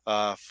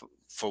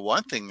 For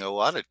one thing, a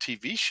lot of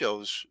TV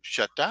shows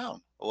shut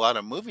down. A lot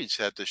of movies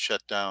had to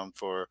shut down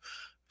for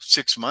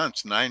 6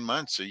 months, 9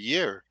 months, a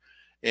year.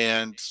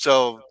 And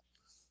so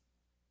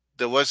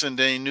there wasn't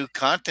any new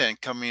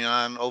content coming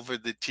on over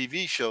the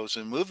TV shows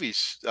and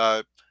movies,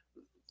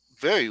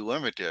 very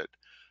limited.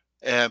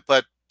 And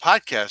but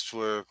podcasts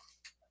were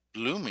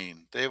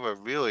blooming. They were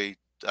really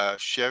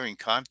sharing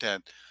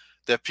content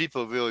that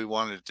people really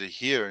wanted to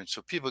hear, and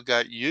so people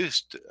got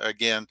used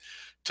again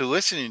to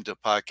listening to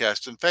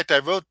podcasts. In fact, I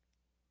wrote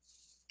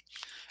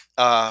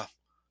uh,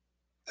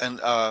 an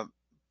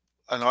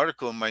an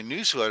article in my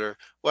newsletter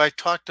where I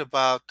talked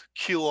about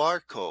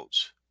QR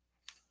codes.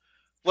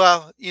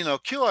 Well,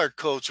 QR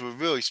codes were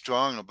really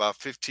strong about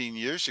 15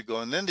 years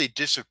ago, and then they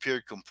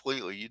disappeared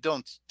completely. You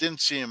don't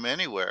didn't see them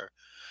anywhere,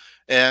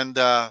 and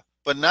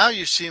but now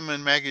you see them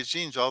in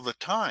magazines all the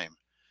time.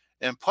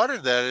 And part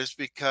of that is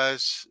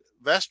because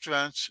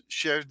restaurants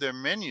shared their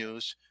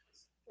menus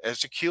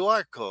as a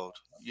QR code.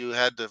 You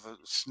had to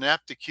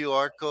snap the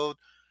QR code,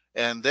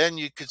 and then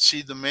you could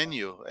see the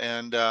menu.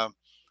 And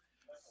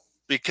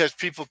because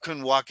people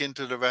couldn't walk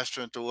into the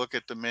restaurant to look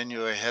at the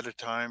menu ahead of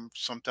time,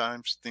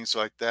 sometimes things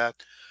like that.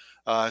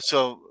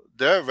 So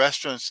there are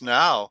restaurants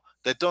now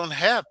that don't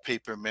have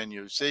paper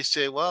menus. They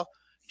say, well,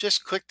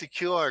 just click the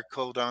QR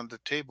code on the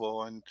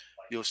table, and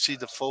you'll see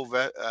the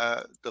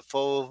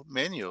full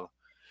menu.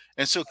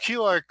 And so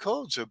QR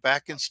codes are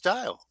back in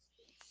style.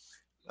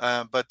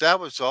 But that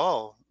was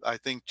all, I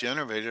think,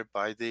 generated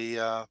by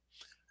the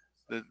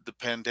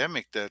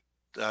pandemic that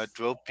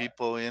drove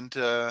people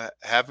into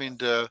having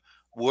to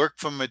work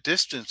from a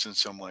distance in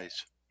some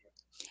ways.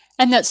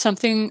 And that's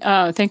something,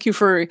 thank you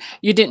for,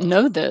 you didn't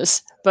know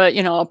this, but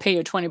I'll pay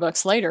you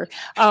 $20 later.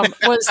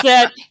 Was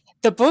that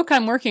the book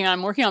I'm working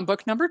on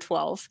book number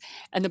 12.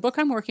 And the book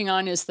I'm working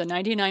on is the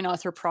 99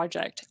 Author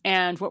Project.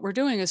 And what we're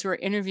doing is we're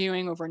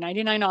interviewing over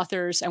 99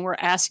 authors, and we're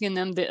asking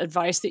them the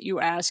advice that you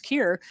ask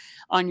here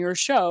on your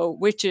show,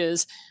 which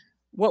is,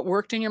 what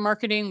worked in your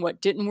marketing,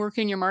 what didn't work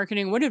in your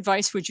marketing, what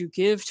advice would you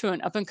give to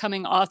an up and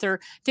coming author,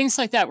 things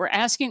like that. We're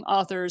asking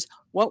authors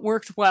what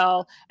worked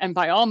well, and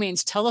by all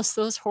means, tell us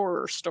those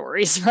horror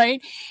stories,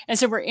 right? And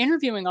so we're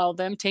interviewing all of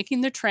them, taking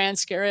the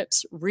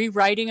transcripts,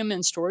 rewriting them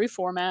in story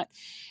format,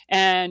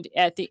 and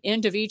at the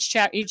end of each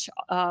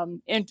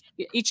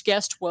each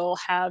guest will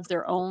have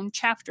their own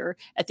chapter.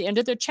 At the end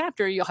of the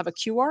chapter, you'll have a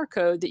QR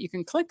code that you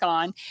can click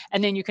on,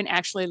 and then you can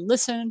actually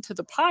listen to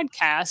the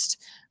podcast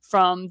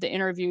from the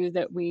interview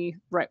that we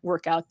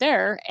work out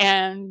there.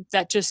 And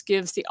that just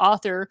gives the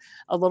author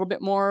a little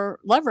bit more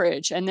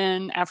leverage. And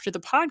then after the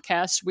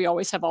podcast, we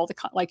always have all the,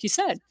 like you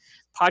said,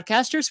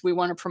 podcasters, we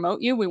want to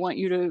promote you. We want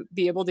you to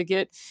be able to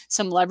get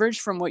some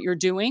leverage from what you're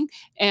doing.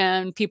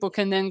 And people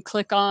can then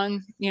click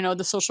on,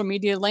 the social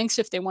media links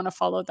if they want to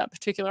follow that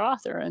particular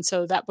author. And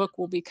so that book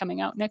will be coming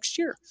out next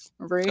year.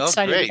 We're very Oh,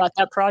 excited great. about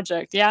that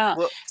project. Yeah.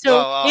 Well,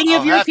 So any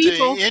I'll of your have to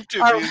people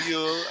interview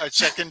you a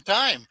second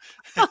time.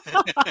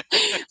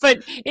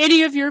 but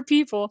any of your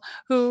people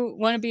who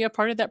want to be a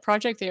part of that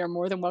project, they are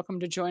more than welcome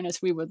to join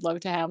us. We would love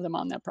to have them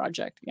on that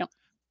project. Yep.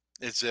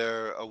 Is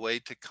there a way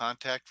to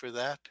contact for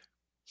that?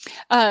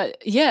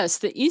 Yes,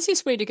 the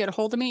easiest way to get a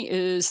hold of me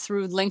is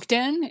through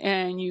LinkedIn,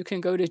 and you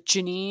can go to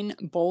Janine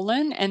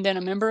Bolon, and then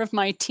a member of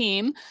my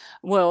team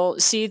will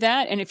see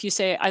that. And if you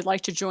say, I'd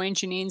like to join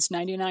Janine's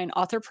 99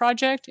 Author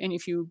Project, and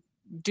if you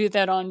do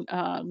that on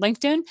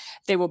LinkedIn,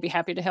 they will be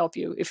happy to help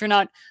you. If you're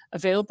not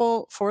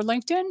available for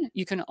LinkedIn,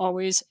 you can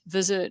always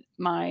visit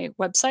my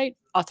website,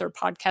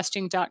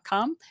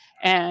 authorpodcasting.com,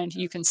 and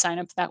you can sign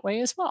up that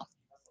way as well.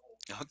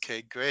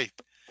 Okay, great.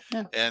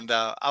 Yeah. And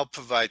I'll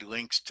provide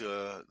links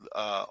to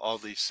all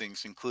these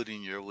things,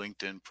 including your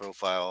LinkedIn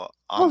profile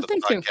on the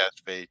Thank you.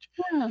 podcast page.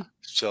 Yeah.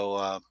 So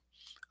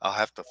I'll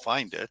have to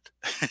find it.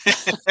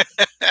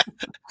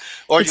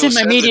 Or It's you'll in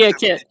my send it media to me.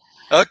 kit.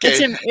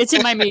 Okay. It's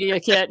in my media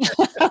kit.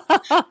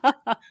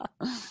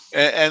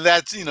 And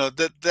that's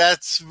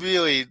that's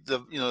really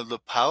the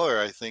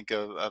power, I think,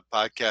 of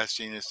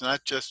podcasting. It's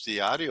not just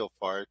the audio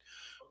part,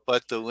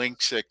 but the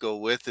links that go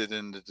with it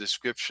in the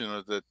description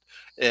of it.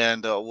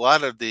 And a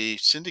lot of the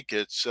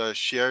syndicates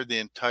share the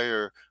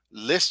entire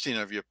listing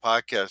of your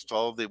podcast,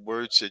 all the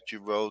words that you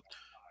wrote,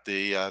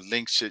 the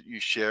links that you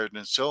shared,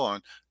 and so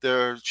on.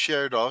 They're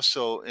shared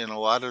also in a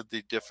lot of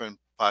the different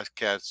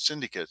podcast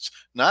syndicates.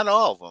 Not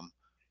all of them,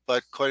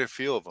 but quite a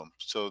few of them.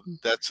 So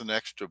that's an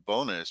extra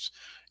bonus,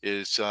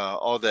 is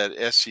all that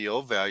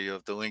SEO value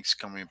of the links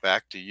coming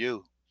back to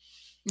you.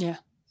 Yeah.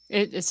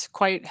 It's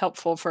quite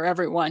helpful for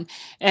everyone,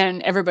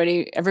 and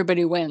everybody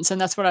wins. And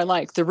that's what I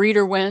like. The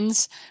reader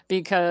wins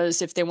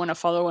because if they want to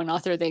follow an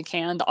author, they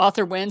can. The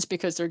author wins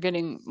because they're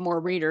getting more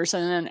readers.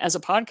 And then as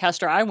a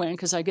podcaster, I win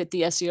because I get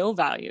the SEO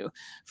value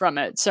from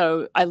it.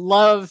 So I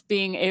love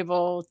being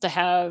able to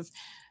have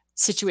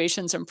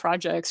situations and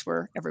projects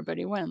where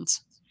everybody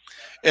wins.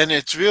 And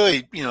it's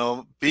really,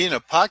 being a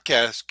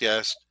podcast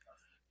guest,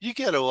 you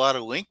get a lot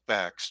of link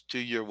backs to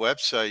your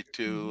website,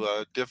 to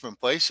different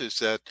places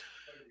that,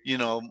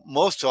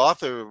 most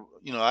author,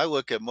 I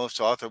look at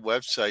most author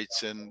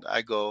websites and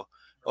I go,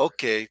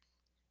 okay,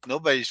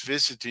 nobody's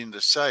visiting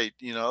the site.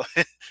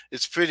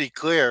 It's pretty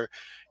clear.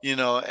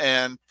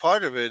 And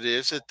part of it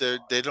is that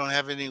they don't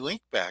have any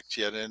link backs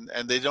yet, and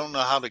they don't know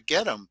how to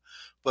get them.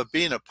 But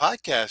being a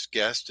podcast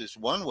guest is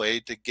one way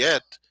to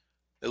get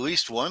at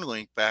least one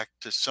link back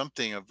to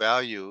something of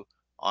value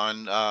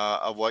on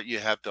of what you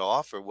have to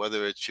offer,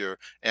 whether it's your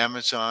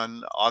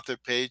Amazon author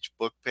page,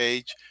 book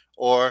page,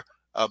 or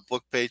a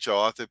book page or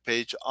author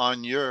page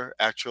on your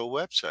actual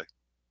website.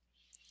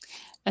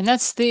 And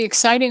that's the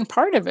exciting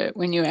part of it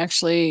when you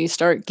actually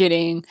start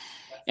getting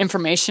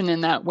information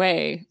in that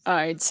way.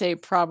 I'd say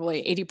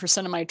probably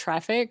 80% of my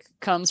traffic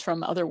comes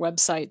from other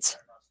websites.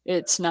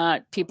 It's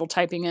not people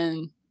typing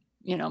in,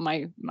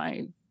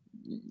 my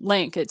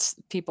link. It's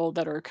people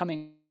that are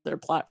coming to their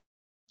platform.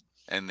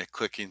 And they're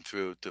clicking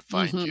through to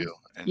find Hmm. you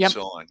and Yep.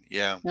 so on.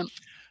 Yeah. Yep.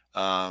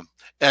 Um,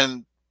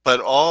 and but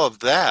all of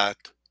that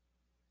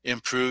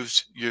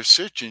improves your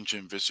search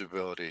engine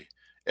visibility.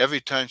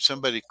 Every time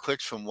somebody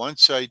clicks from one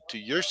site to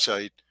your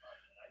site,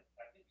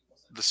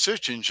 the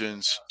search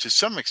engines, to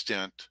some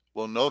extent,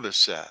 will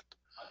notice that,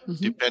 Hmm.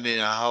 depending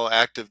on how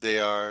active they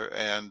are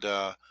and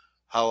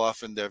how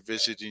often they're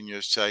visiting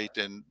your site.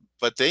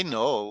 But they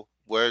know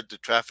where the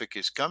traffic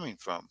is coming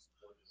from,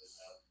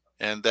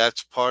 and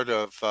that's part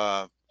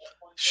of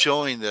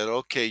showing that,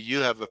 okay, you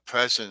have a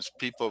presence.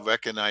 People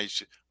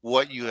recognize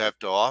what you have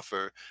to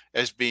offer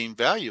as being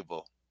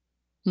valuable.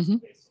 Hmm.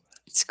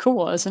 It's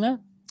cool, isn't it?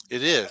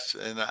 It is,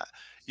 and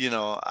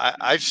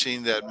I've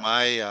seen that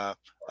my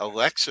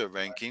Alexa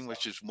ranking,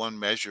 which is one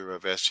measure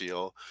of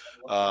SEO,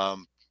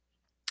 um,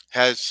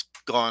 has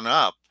gone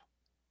up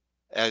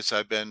as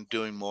I've been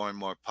doing more and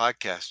more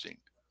podcasting.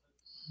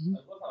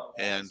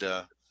 And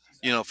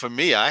for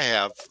me, I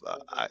have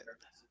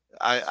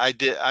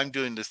I'm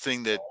doing the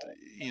thing that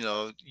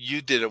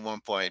you did at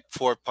one point,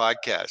 4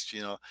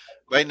 podcasts.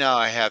 Right now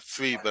I have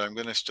 3, but I'm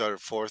going to start a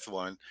 4th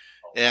one,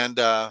 and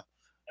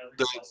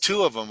the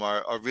 2 of them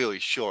are really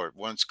short.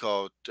 One's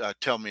called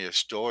Tell Me a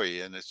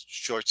Story, and it's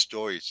short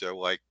stories. They're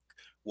like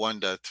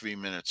 1 to 3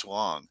 minutes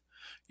long,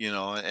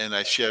 and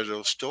I share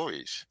those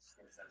stories.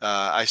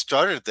 I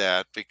started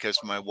that because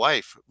my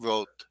wife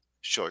wrote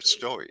short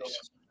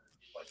stories.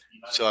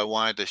 So I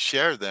wanted to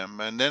share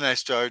them. And then I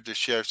started to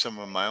share some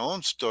of my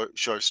own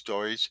short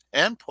stories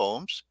and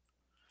poems.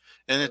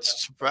 And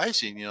it's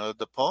surprising,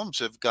 the poems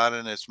have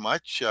gotten as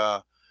much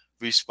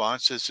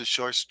response as the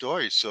short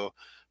stories. So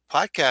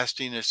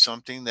podcasting is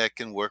something that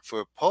can work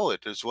for a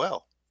poet as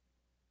well.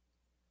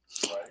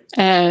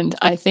 And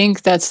I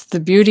think that's the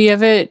beauty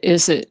of it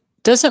is it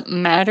doesn't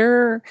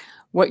matter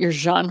what your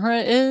genre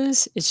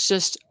is, it's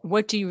just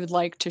what do you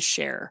like to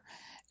share.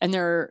 And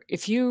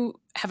if you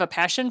have a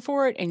passion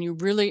for it and you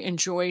really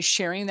enjoy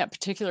sharing that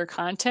particular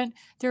content,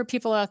 there are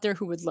people out there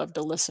who would love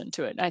to listen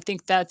to it. And I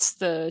think that's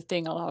the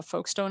thing a lot of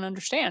folks don't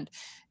understand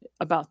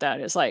about that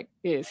is like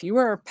if you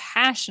are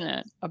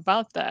passionate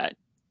about that,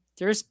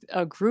 there's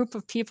a group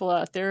of people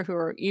out there who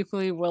are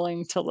equally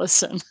willing to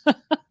listen.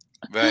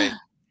 Right.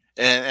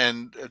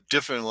 And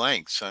different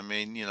lengths. I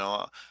mean,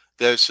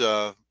 there's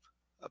a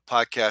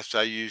podcast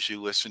I usually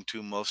listen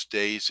to most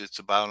days. It's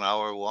about an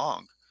hour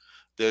long.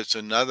 There's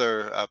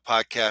another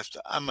podcast.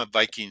 I'm a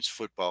Vikings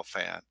football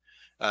fan.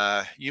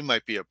 You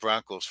might be a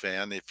Broncos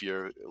fan if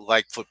you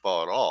like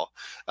football at all.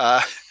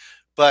 Uh,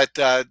 but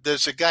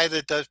there's a guy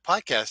that does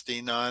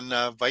podcasting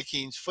on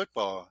Vikings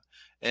football,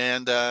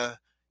 and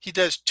he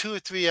does 2 or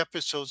 3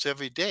 episodes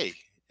every day,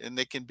 and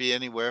they can be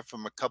anywhere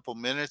from a couple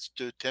minutes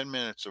to 10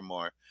 minutes or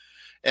more.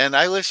 And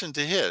I listen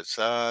to his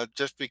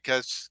just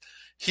because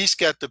he's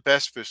got the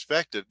best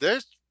perspective.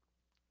 There's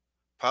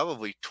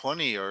probably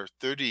 20 or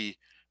 30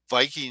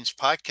 Vikings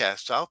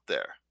podcasts out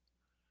there,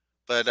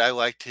 but I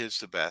liked his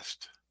the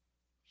best.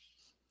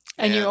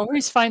 And you And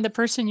always find the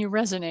person you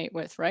resonate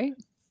with, right?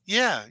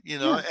 yeah,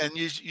 Yeah. and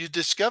you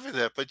discover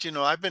that. But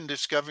I've been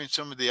discovering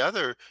some of the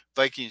other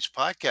Vikings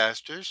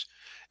podcasters,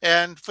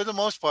 and for the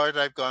most part,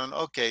 I've gone,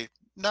 okay,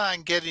 no,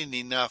 I'm getting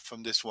enough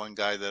from this one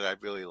guy that I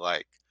really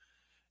like.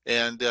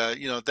 And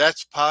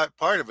that's part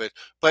of it.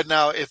 But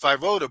now if I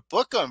wrote a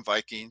book on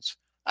Vikings,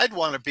 I'd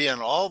want to be on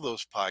all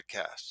those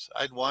podcasts.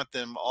 I'd want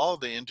them all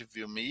to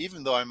interview me,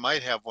 even though I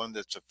might have one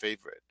that's a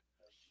favorite.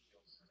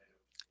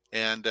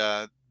 And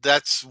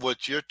that's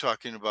what you're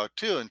talking about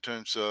too, in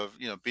terms of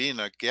being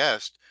a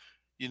guest,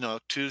 2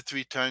 to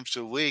 3 times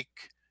a week,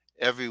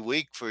 every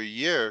week for a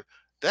year.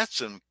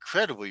 That's an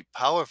incredibly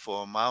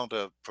powerful amount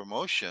of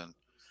promotion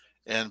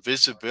and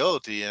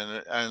visibility,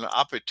 and an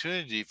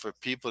opportunity for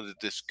people to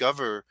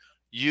discover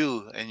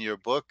you and your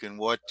book and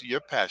what you're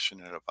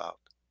passionate about.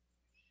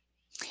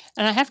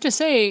 And I have to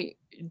say,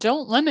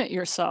 don't limit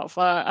yourself.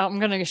 I'm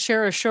going to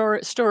share a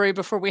short story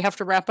before we have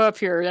to wrap up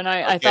here. And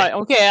I Okay. thought,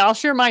 okay, I'll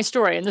share my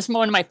story. And this is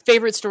one of my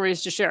favorite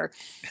stories to share.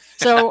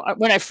 So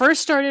when I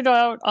first started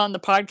out on the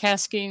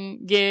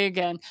podcasting gig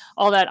and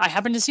all that, I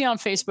happened to see on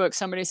Facebook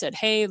somebody said,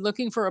 "Hey,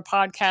 looking for a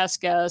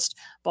podcast guest,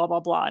 blah blah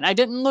blah." And I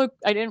didn't look.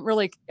 I didn't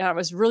really. I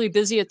was really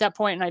busy at that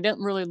point, and I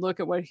didn't really look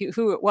at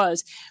who it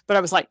was. But I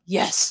was like,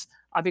 "Yes,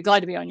 I'll be glad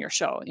to be on your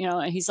show.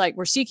 And he's like,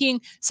 we're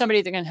seeking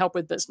somebody that can help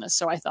with business.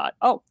 So I thought,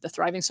 oh, the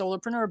Thriving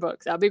Solopreneur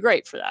book, that'd be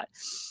great for that.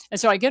 And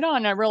so I get on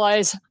and I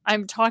realize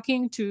I'm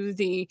talking to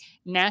the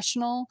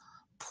National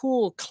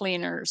Pool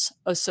Cleaners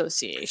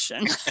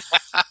Association.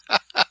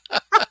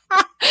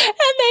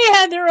 And they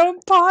had their own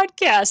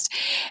podcast.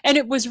 And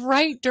it was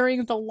right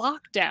during the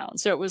lockdown.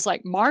 So it was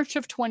like March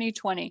of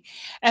 2020.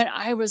 And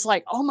I was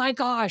like, oh my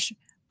gosh,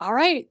 all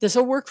right, this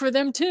will work for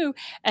them too.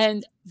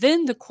 And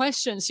then the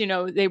questions,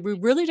 we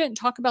really didn't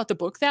talk about the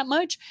book that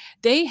much.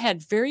 They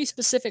had very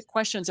specific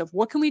questions of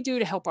what can we do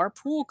to help our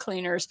pool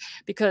cleaners?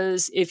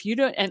 Because if you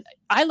don't, and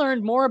I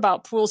learned more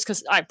about pools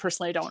because I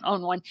personally don't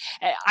own one.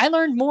 I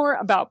learned more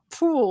about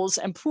pools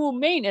and pool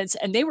maintenance,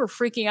 and they were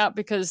freaking out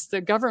because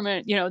the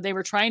government, they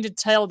were trying to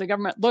tell the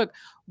government, look,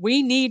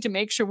 we need to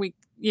make sure we,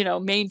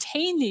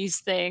 maintain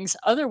these things.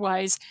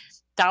 Otherwise,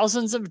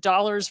 thousands of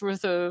dollars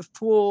worth of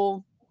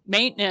pool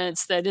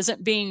maintenance that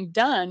isn't being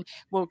done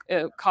will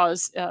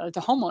cause the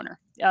homeowner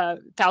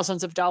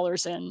thousands of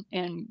dollars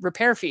in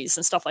repair fees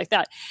and stuff like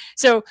that.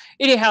 So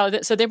anyhow,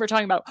 so they were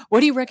talking about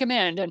what do you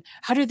recommend and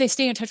how do they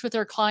stay in touch with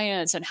their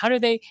clients and how do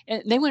they,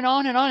 and they went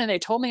on and they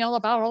told me all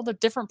about all the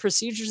different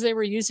procedures they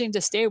were using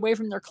to stay away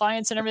from their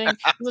clients and everything.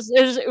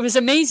 It was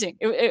amazing.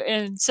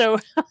 And so,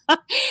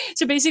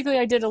 so basically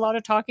I did a lot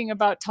of talking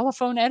about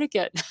telephone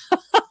etiquette.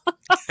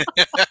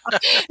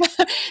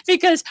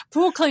 Because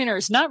pool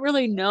cleaners not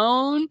really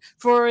known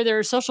for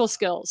their social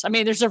skills. I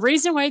mean, there's a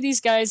reason why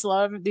these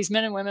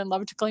men and women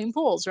love to clean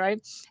pools, right?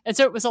 And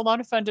so it was a lot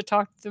of fun to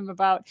talk to them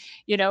about,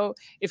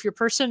 if your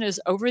person is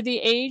over the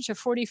age of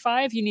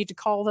 45, you need to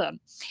call them.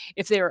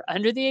 If they're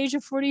under the age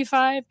of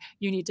 45,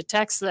 you need to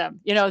text them.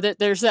 That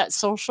there's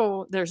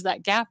that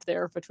gap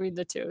there between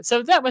the two.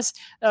 So that was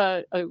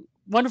a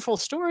wonderful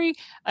story.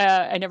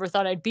 I never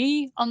thought I'd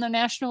be on the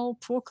National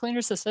Pool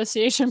Cleaners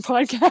Association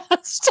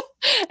podcast.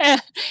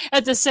 And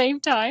at the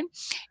same time,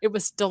 it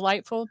was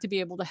delightful to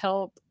be able to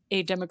help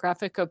a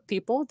demographic of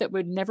people that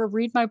would never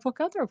read my book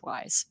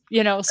otherwise.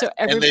 So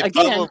and they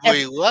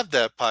probably love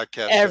that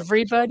podcast.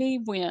 Everybody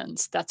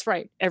wins. That's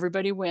right.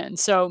 Everybody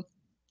wins. So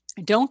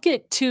don't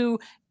get too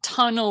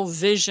tunnel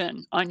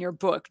vision on your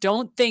book.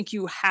 Don't think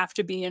you have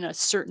to be in a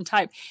certain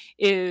type.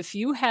 If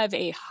you have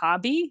a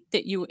hobby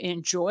that you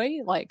enjoy,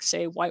 like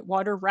say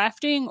whitewater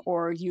rafting,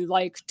 or you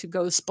like to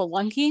go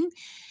spelunking,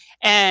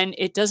 and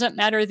it doesn't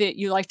matter that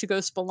you like to go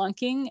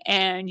spelunking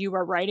and you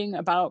are writing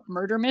about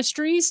murder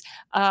mysteries,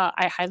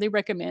 I highly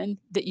recommend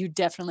that you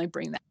definitely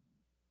bring that.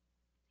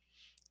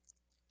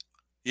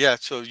 Yeah,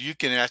 so you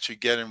can actually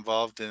get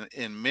involved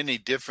in many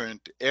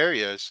different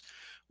areas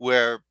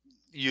where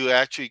you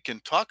actually can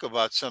talk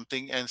about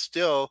something and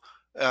still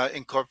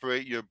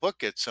incorporate your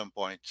book at some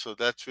point. So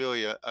that's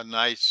really a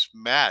nice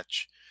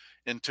match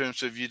in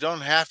terms of you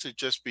don't have to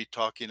just be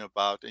talking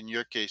about, in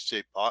your case,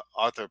 say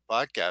author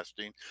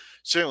podcasting,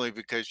 certainly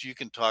because you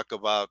can talk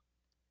about,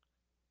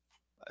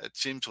 it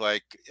seems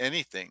like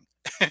anything.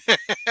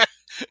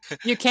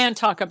 You can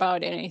talk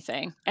about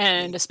anything,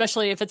 and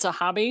especially if it's a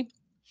hobby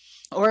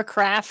or a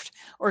craft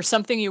or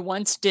something you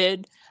once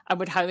did, I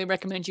would highly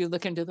recommend you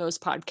look into those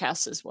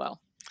podcasts as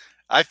well.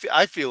 I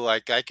feel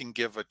like I can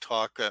give a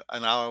talk,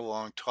 an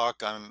hour-long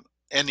talk on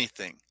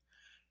anything.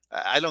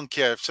 I don't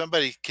care if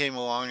somebody came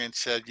along and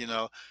said,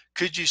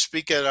 could you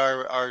speak at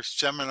our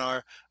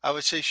seminar? I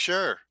would say,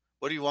 sure.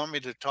 What do you want me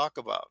to talk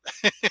about?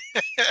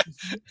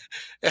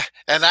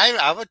 And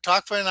I would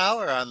talk for an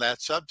hour on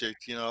that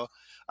subject.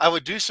 I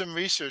would do some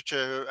research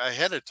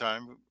ahead of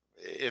time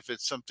if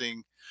it's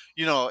something,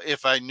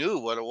 if I knew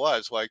what it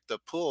was, like the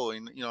pool,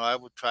 and I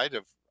would try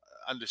to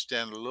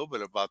understand a little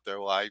bit about their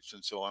lives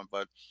and so on.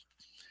 But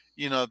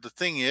the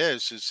thing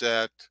is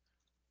that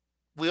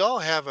we all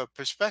have a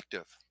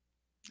perspective,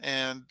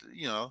 and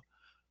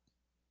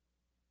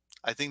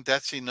I think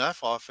that's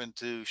enough often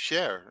to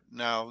share.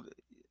 Now,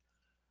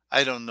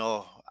 I don't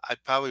know. I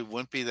probably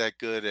wouldn't be that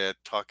good at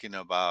talking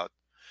about,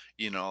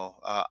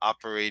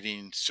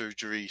 operating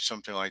surgery,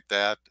 something like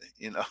that.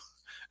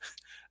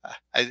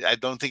 I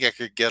don't think I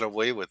could get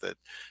away with it.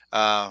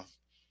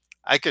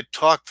 I could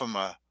talk from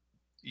a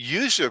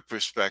user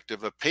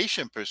perspective, a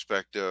patient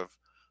perspective,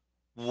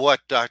 what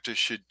doctors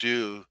should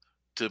do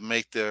to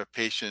make their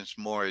patients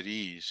more at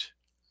ease.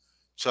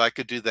 So I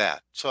could do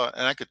that.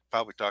 And I could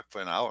probably talk for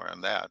an hour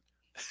on that.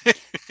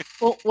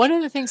 Well, one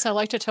of the things I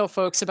like to tell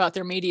folks about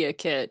their media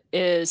kit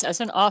is, as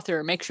an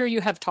author, make sure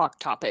you have talk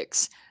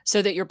topics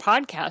so that your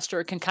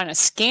podcaster can kind of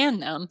scan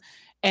them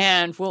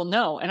and will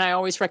know. And I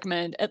always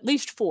recommend at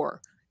least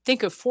 4.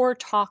 Think of 4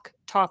 talk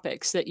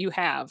topics that you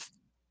have.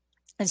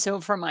 And so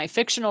for my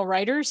fictional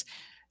writers,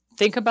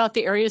 think about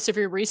the areas of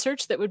your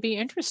research that would be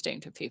interesting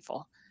to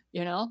people.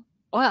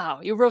 Wow,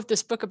 you wrote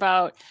this book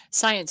about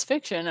science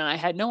fiction, and I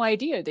had no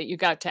idea that you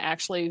got to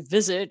actually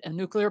visit a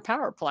nuclear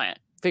power plant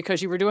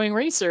because you were doing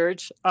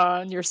research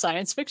on your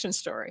science fiction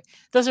story.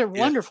 Those are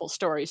wonderful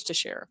stories to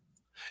share.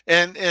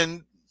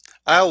 And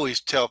I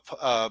always tell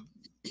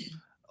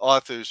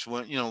authors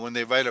when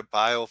they write a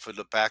bio for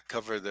the back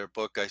cover of their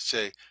book, I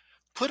say,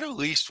 put at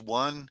least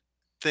one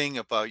thing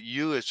about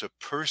you as a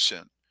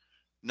person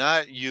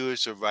not you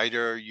as a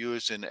writer, you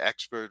as an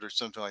expert or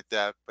something like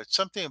that, but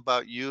something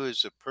about you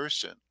as a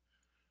person.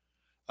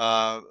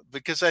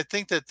 Because I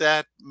think that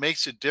that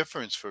makes a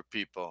difference for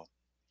people.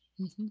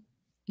 Hmm.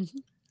 Hmm.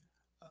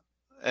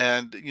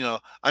 And,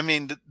 I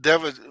mean, there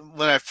was,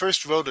 when I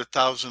first wrote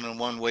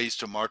 1001 Ways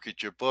to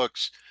Market Your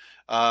Books,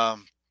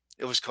 um,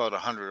 it was called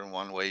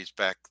 101 Ways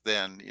back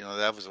then.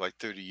 That was like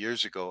 30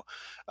 years ago.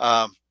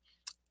 Um,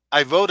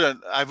 I wrote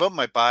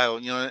my bio,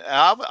 and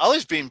I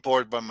was being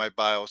bored by my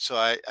bio. So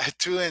I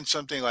threw in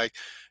something like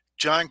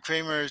John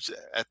Kremer's,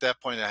 at that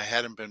point, I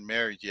hadn't been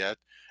married yet,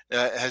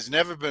 has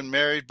never been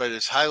married, but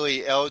is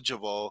highly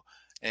eligible.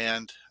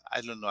 And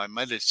I don't know, I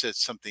might have said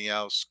something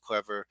else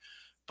clever.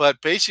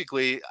 But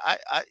basically,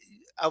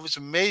 I was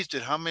amazed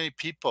at how many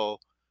people,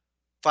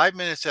 5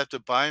 minutes after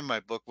buying my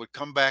book, would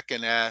come back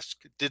and ask,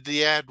 did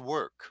the ad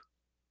work?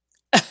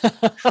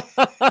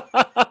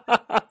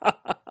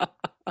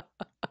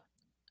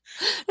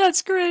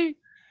 That's great.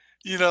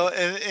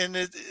 And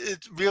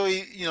it really,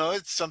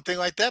 it's something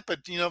like that. But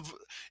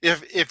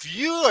if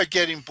you are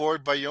getting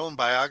bored by your own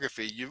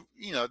biography,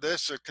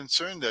 there's a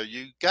concern there.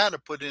 You got to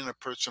put in a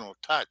personal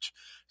touch,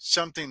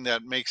 something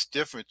that makes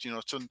difference.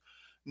 So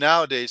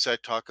nowadays I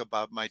talk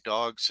about my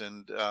dogs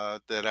and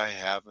that I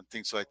have and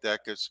things like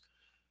that, because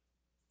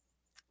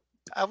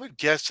I would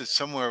guess that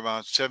somewhere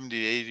around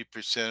 70 to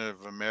 80%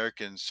 of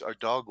Americans are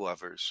dog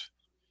lovers.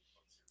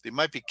 They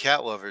might be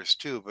cat lovers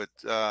too, but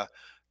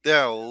there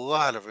are a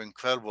lot of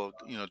incredible,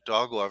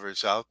 dog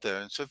lovers out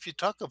there. And so if you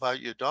talk about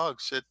your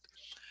dogs,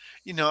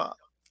 you know,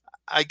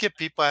 I get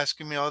people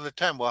asking me all the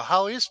time, well,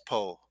 how is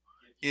Poe?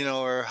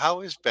 Or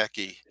how is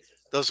Becky?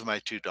 Those are my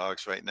two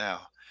dogs right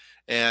now.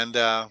 And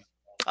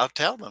I'll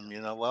tell them,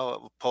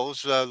 well,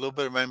 Poe's a little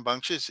bit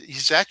rambunctious.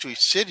 He's actually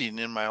sitting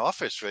in my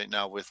office right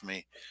now with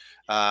me.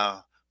 Uh,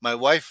 my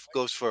wife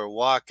goes for a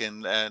walk,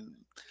 and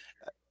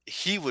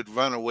he would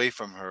run away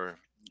from her.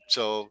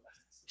 So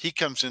he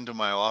comes into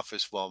my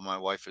office while my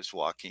wife is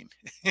walking.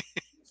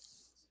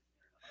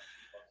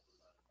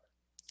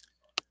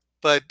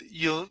 But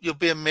you'll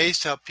be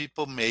amazed how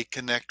people may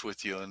connect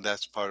with you, and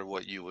that's part of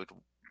what you would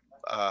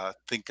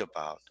think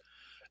about.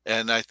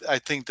 And I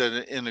think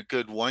that in a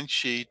good one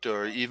sheet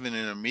or even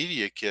in a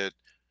media kit,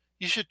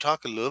 you should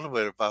talk a little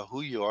bit about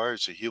who you are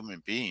as a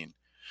human being.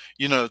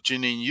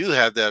 Janine, you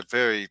have that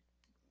very,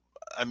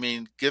 I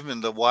mean, given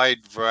the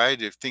wide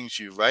variety of things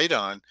you write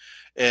on,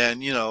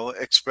 and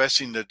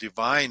expressing the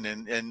divine,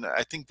 and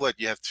I think what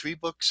you have 3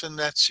 books in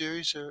that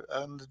series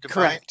on the divine,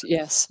 Correct.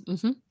 Yes.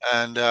 Hmm.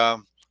 and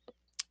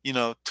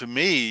to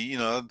me,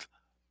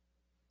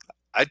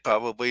 I'd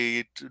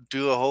probably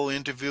do a whole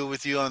interview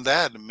with you on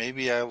that, and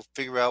maybe I'll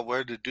figure out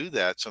where to do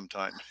that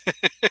sometime.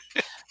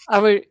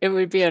 It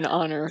would be an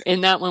honor.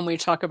 In that one, we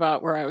talk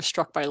about where I was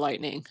struck by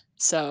lightning.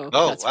 So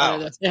Oh, that's one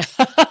of wow! the, yeah.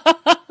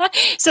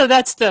 So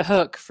that's the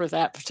hook for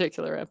that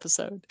particular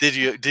episode. Did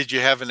you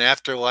have an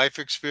afterlife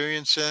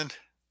experience then?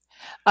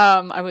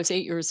 I was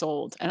 8 years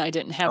old, and I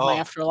didn't have my Oh,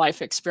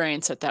 afterlife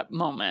experience at that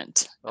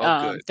moment.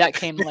 oh, good. That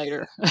came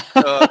later.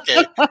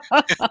 Okay,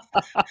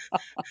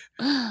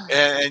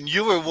 and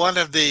you were one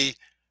of the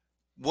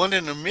 1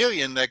 in a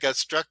million that got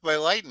struck by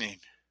lightning.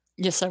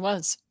 Yes, I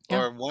was.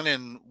 Yeah. Or one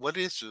in, what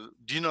is it?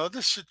 Do you know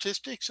the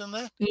statistics on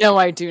that? No,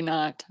 I do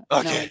not. No, I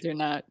Okay, do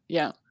not.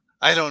 Yeah.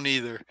 I don't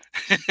either.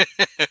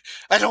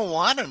 I don't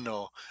want to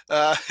know,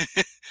 uh,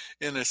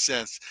 in a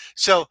sense.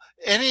 So,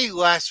 any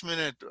last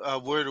minute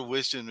word of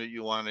wisdom that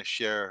you want to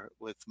share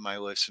with my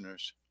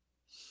listeners?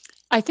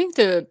 I think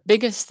the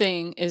biggest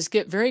thing is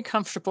get very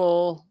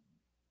comfortable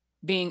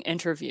being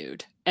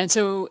interviewed. And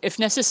so, if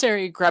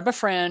necessary, grab a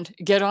friend,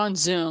 get on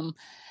Zoom,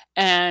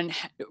 and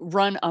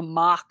run a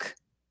mock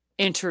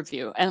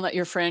interview and let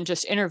your friend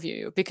just interview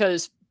you,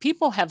 because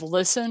people have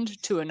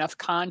listened to enough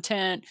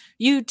content,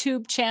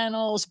 YouTube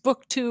channels,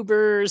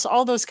 booktubers,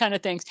 all those kind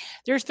of things.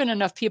 There's been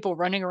enough people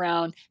running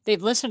around.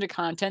 They've listened to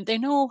content. They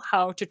know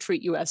how to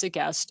treat you as a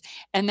guest,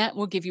 and that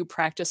will give you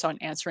practice on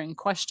answering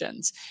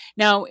questions.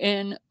 Now,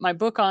 in my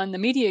book on the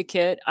Media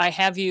Kit, I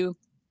have you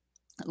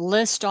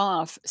list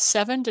off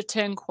 7 to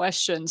 10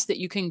 questions that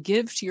you can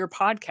give to your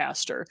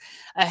podcaster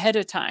ahead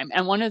of time.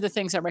 And one of the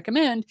things I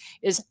recommend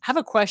is have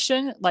a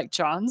question, like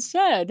John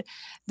said,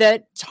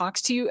 that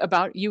talks to you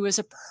about you as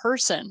a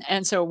person.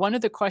 And so one of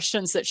the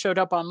questions that showed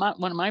up on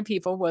one of my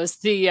people was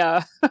she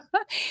was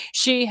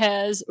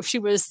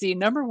the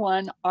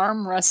 #1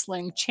 arm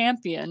wrestling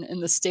champion in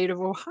the state of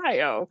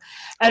Ohio.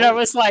 And I Oh,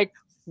 was like,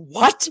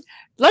 what?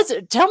 Let's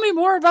tell me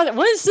more about it.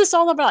 What is this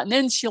all about? And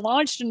then she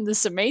launched into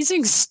this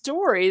amazing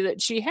story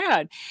that she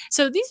had.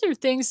 So these are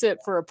things that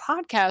for a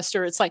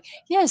podcaster, it's like,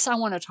 yes, I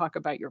want to talk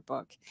about your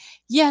book.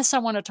 Yes, I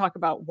want to talk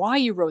about why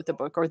you wrote the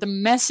book or the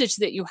message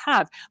that you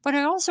have. But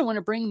I also want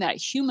to bring that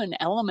human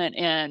element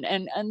in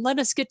and let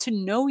us get to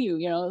know you.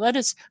 Let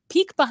us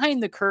peek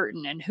behind the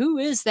curtain. And who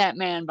is that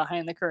man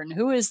behind the curtain?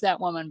 Who is that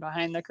woman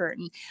behind the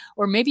curtain?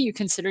 Or maybe you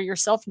consider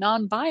yourself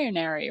non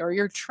binary or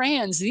you're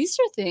trans. These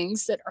are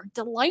things that are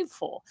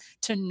delightful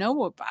to to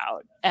know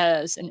about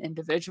as an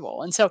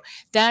individual. And so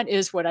that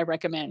is what I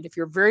recommend. If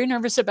you're very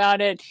nervous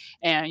about it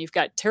and you've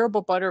got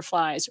terrible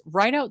butterflies,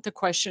 write out the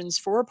questions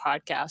for a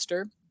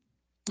podcaster.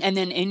 And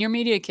then in your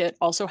media kit,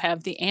 also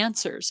have the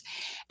answers.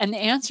 And the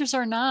answers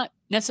are not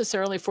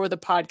necessarily for the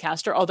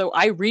podcaster, although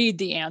I read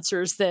the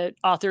answers that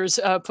authors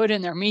put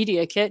in their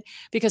media kit,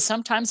 because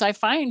sometimes I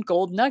find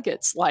gold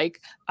nuggets,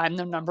 like I'm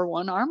the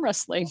 #1 arm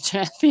wrestling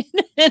champion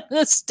in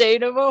the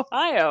state of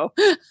Ohio.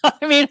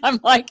 I mean, I'm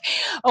like,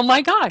 oh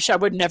my gosh, I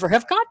would never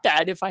have got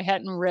that if I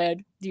hadn't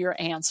read your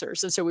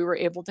answers. And so we were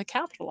able to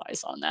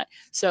capitalize on that.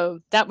 So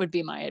that would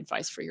be my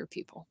advice for your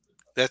people.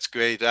 That's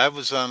great. I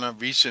was on a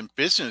recent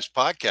business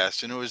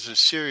podcast, and it was a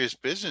serious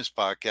business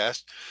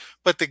podcast,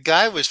 but the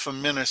guy was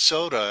from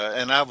Minnesota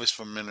and I was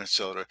from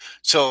Minnesota.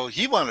 So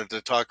he wanted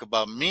to talk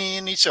about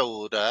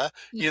Minnesota,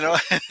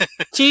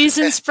 Cheese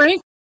and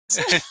sprinkles.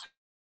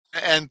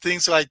 and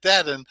things like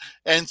that.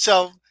 And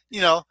so,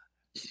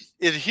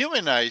 it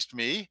humanized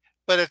me,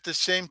 but at the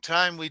same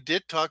time we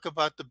did talk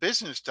about the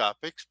business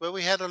topics, but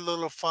we had a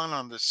little fun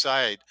on the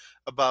side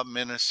about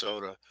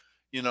Minnesota,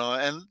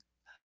 and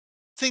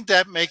think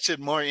that makes it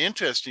more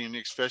interesting,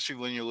 especially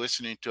when you're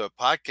listening to a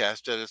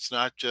podcast, that it's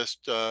not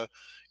just,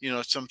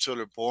 some sort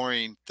of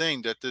boring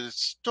thing, that there's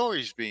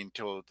stories being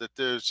told, that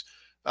there's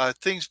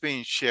things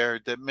being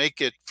shared that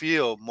make it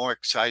feel more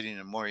exciting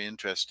and more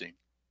interesting.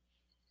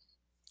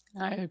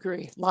 I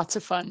agree. Lots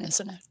of fun,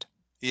 isn't it?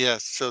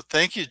 Yes. So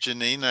thank you,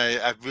 Janine.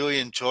 I really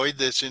enjoyed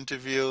this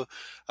interview.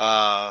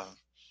 Uh,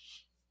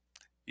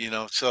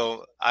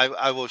 so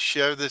I will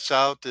share this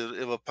out.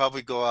 It will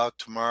probably go out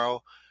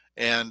tomorrow.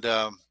 And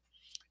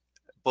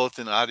both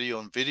in audio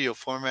and video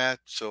format.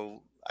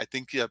 So I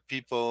think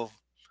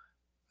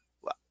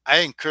I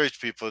encourage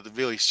people to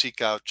really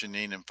seek out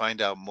Janine and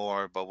find out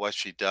more about what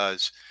she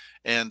does,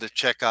 and to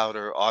check out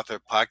her author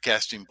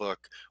podcasting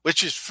book,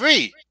 which is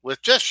free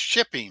with just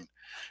shipping.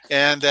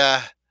 And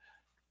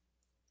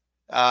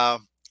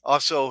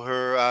also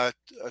her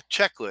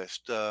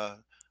checklist,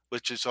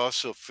 which is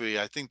also free.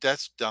 I think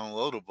that's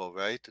downloadable,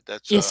 right?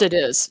 That's Yes, it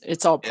is.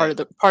 It's all yeah.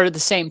 part of the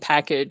same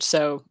package.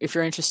 So if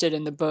you're interested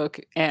in the book,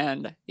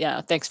 and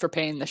yeah, thanks for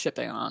paying the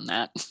shipping on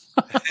that.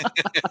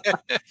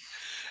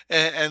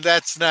 And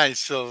that's nice.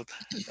 So,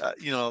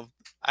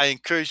 I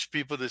encourage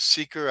people to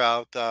seek her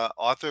out,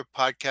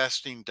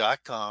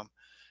 authorpodcasting.com.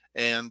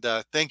 And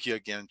thank you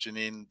again,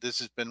 Janine. This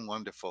has been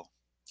wonderful.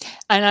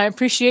 And I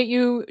appreciate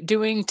you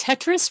doing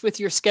Tetris with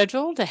your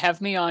schedule to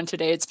have me on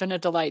today. It's been a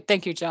delight.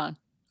 Thank you, John.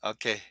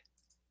 Okay.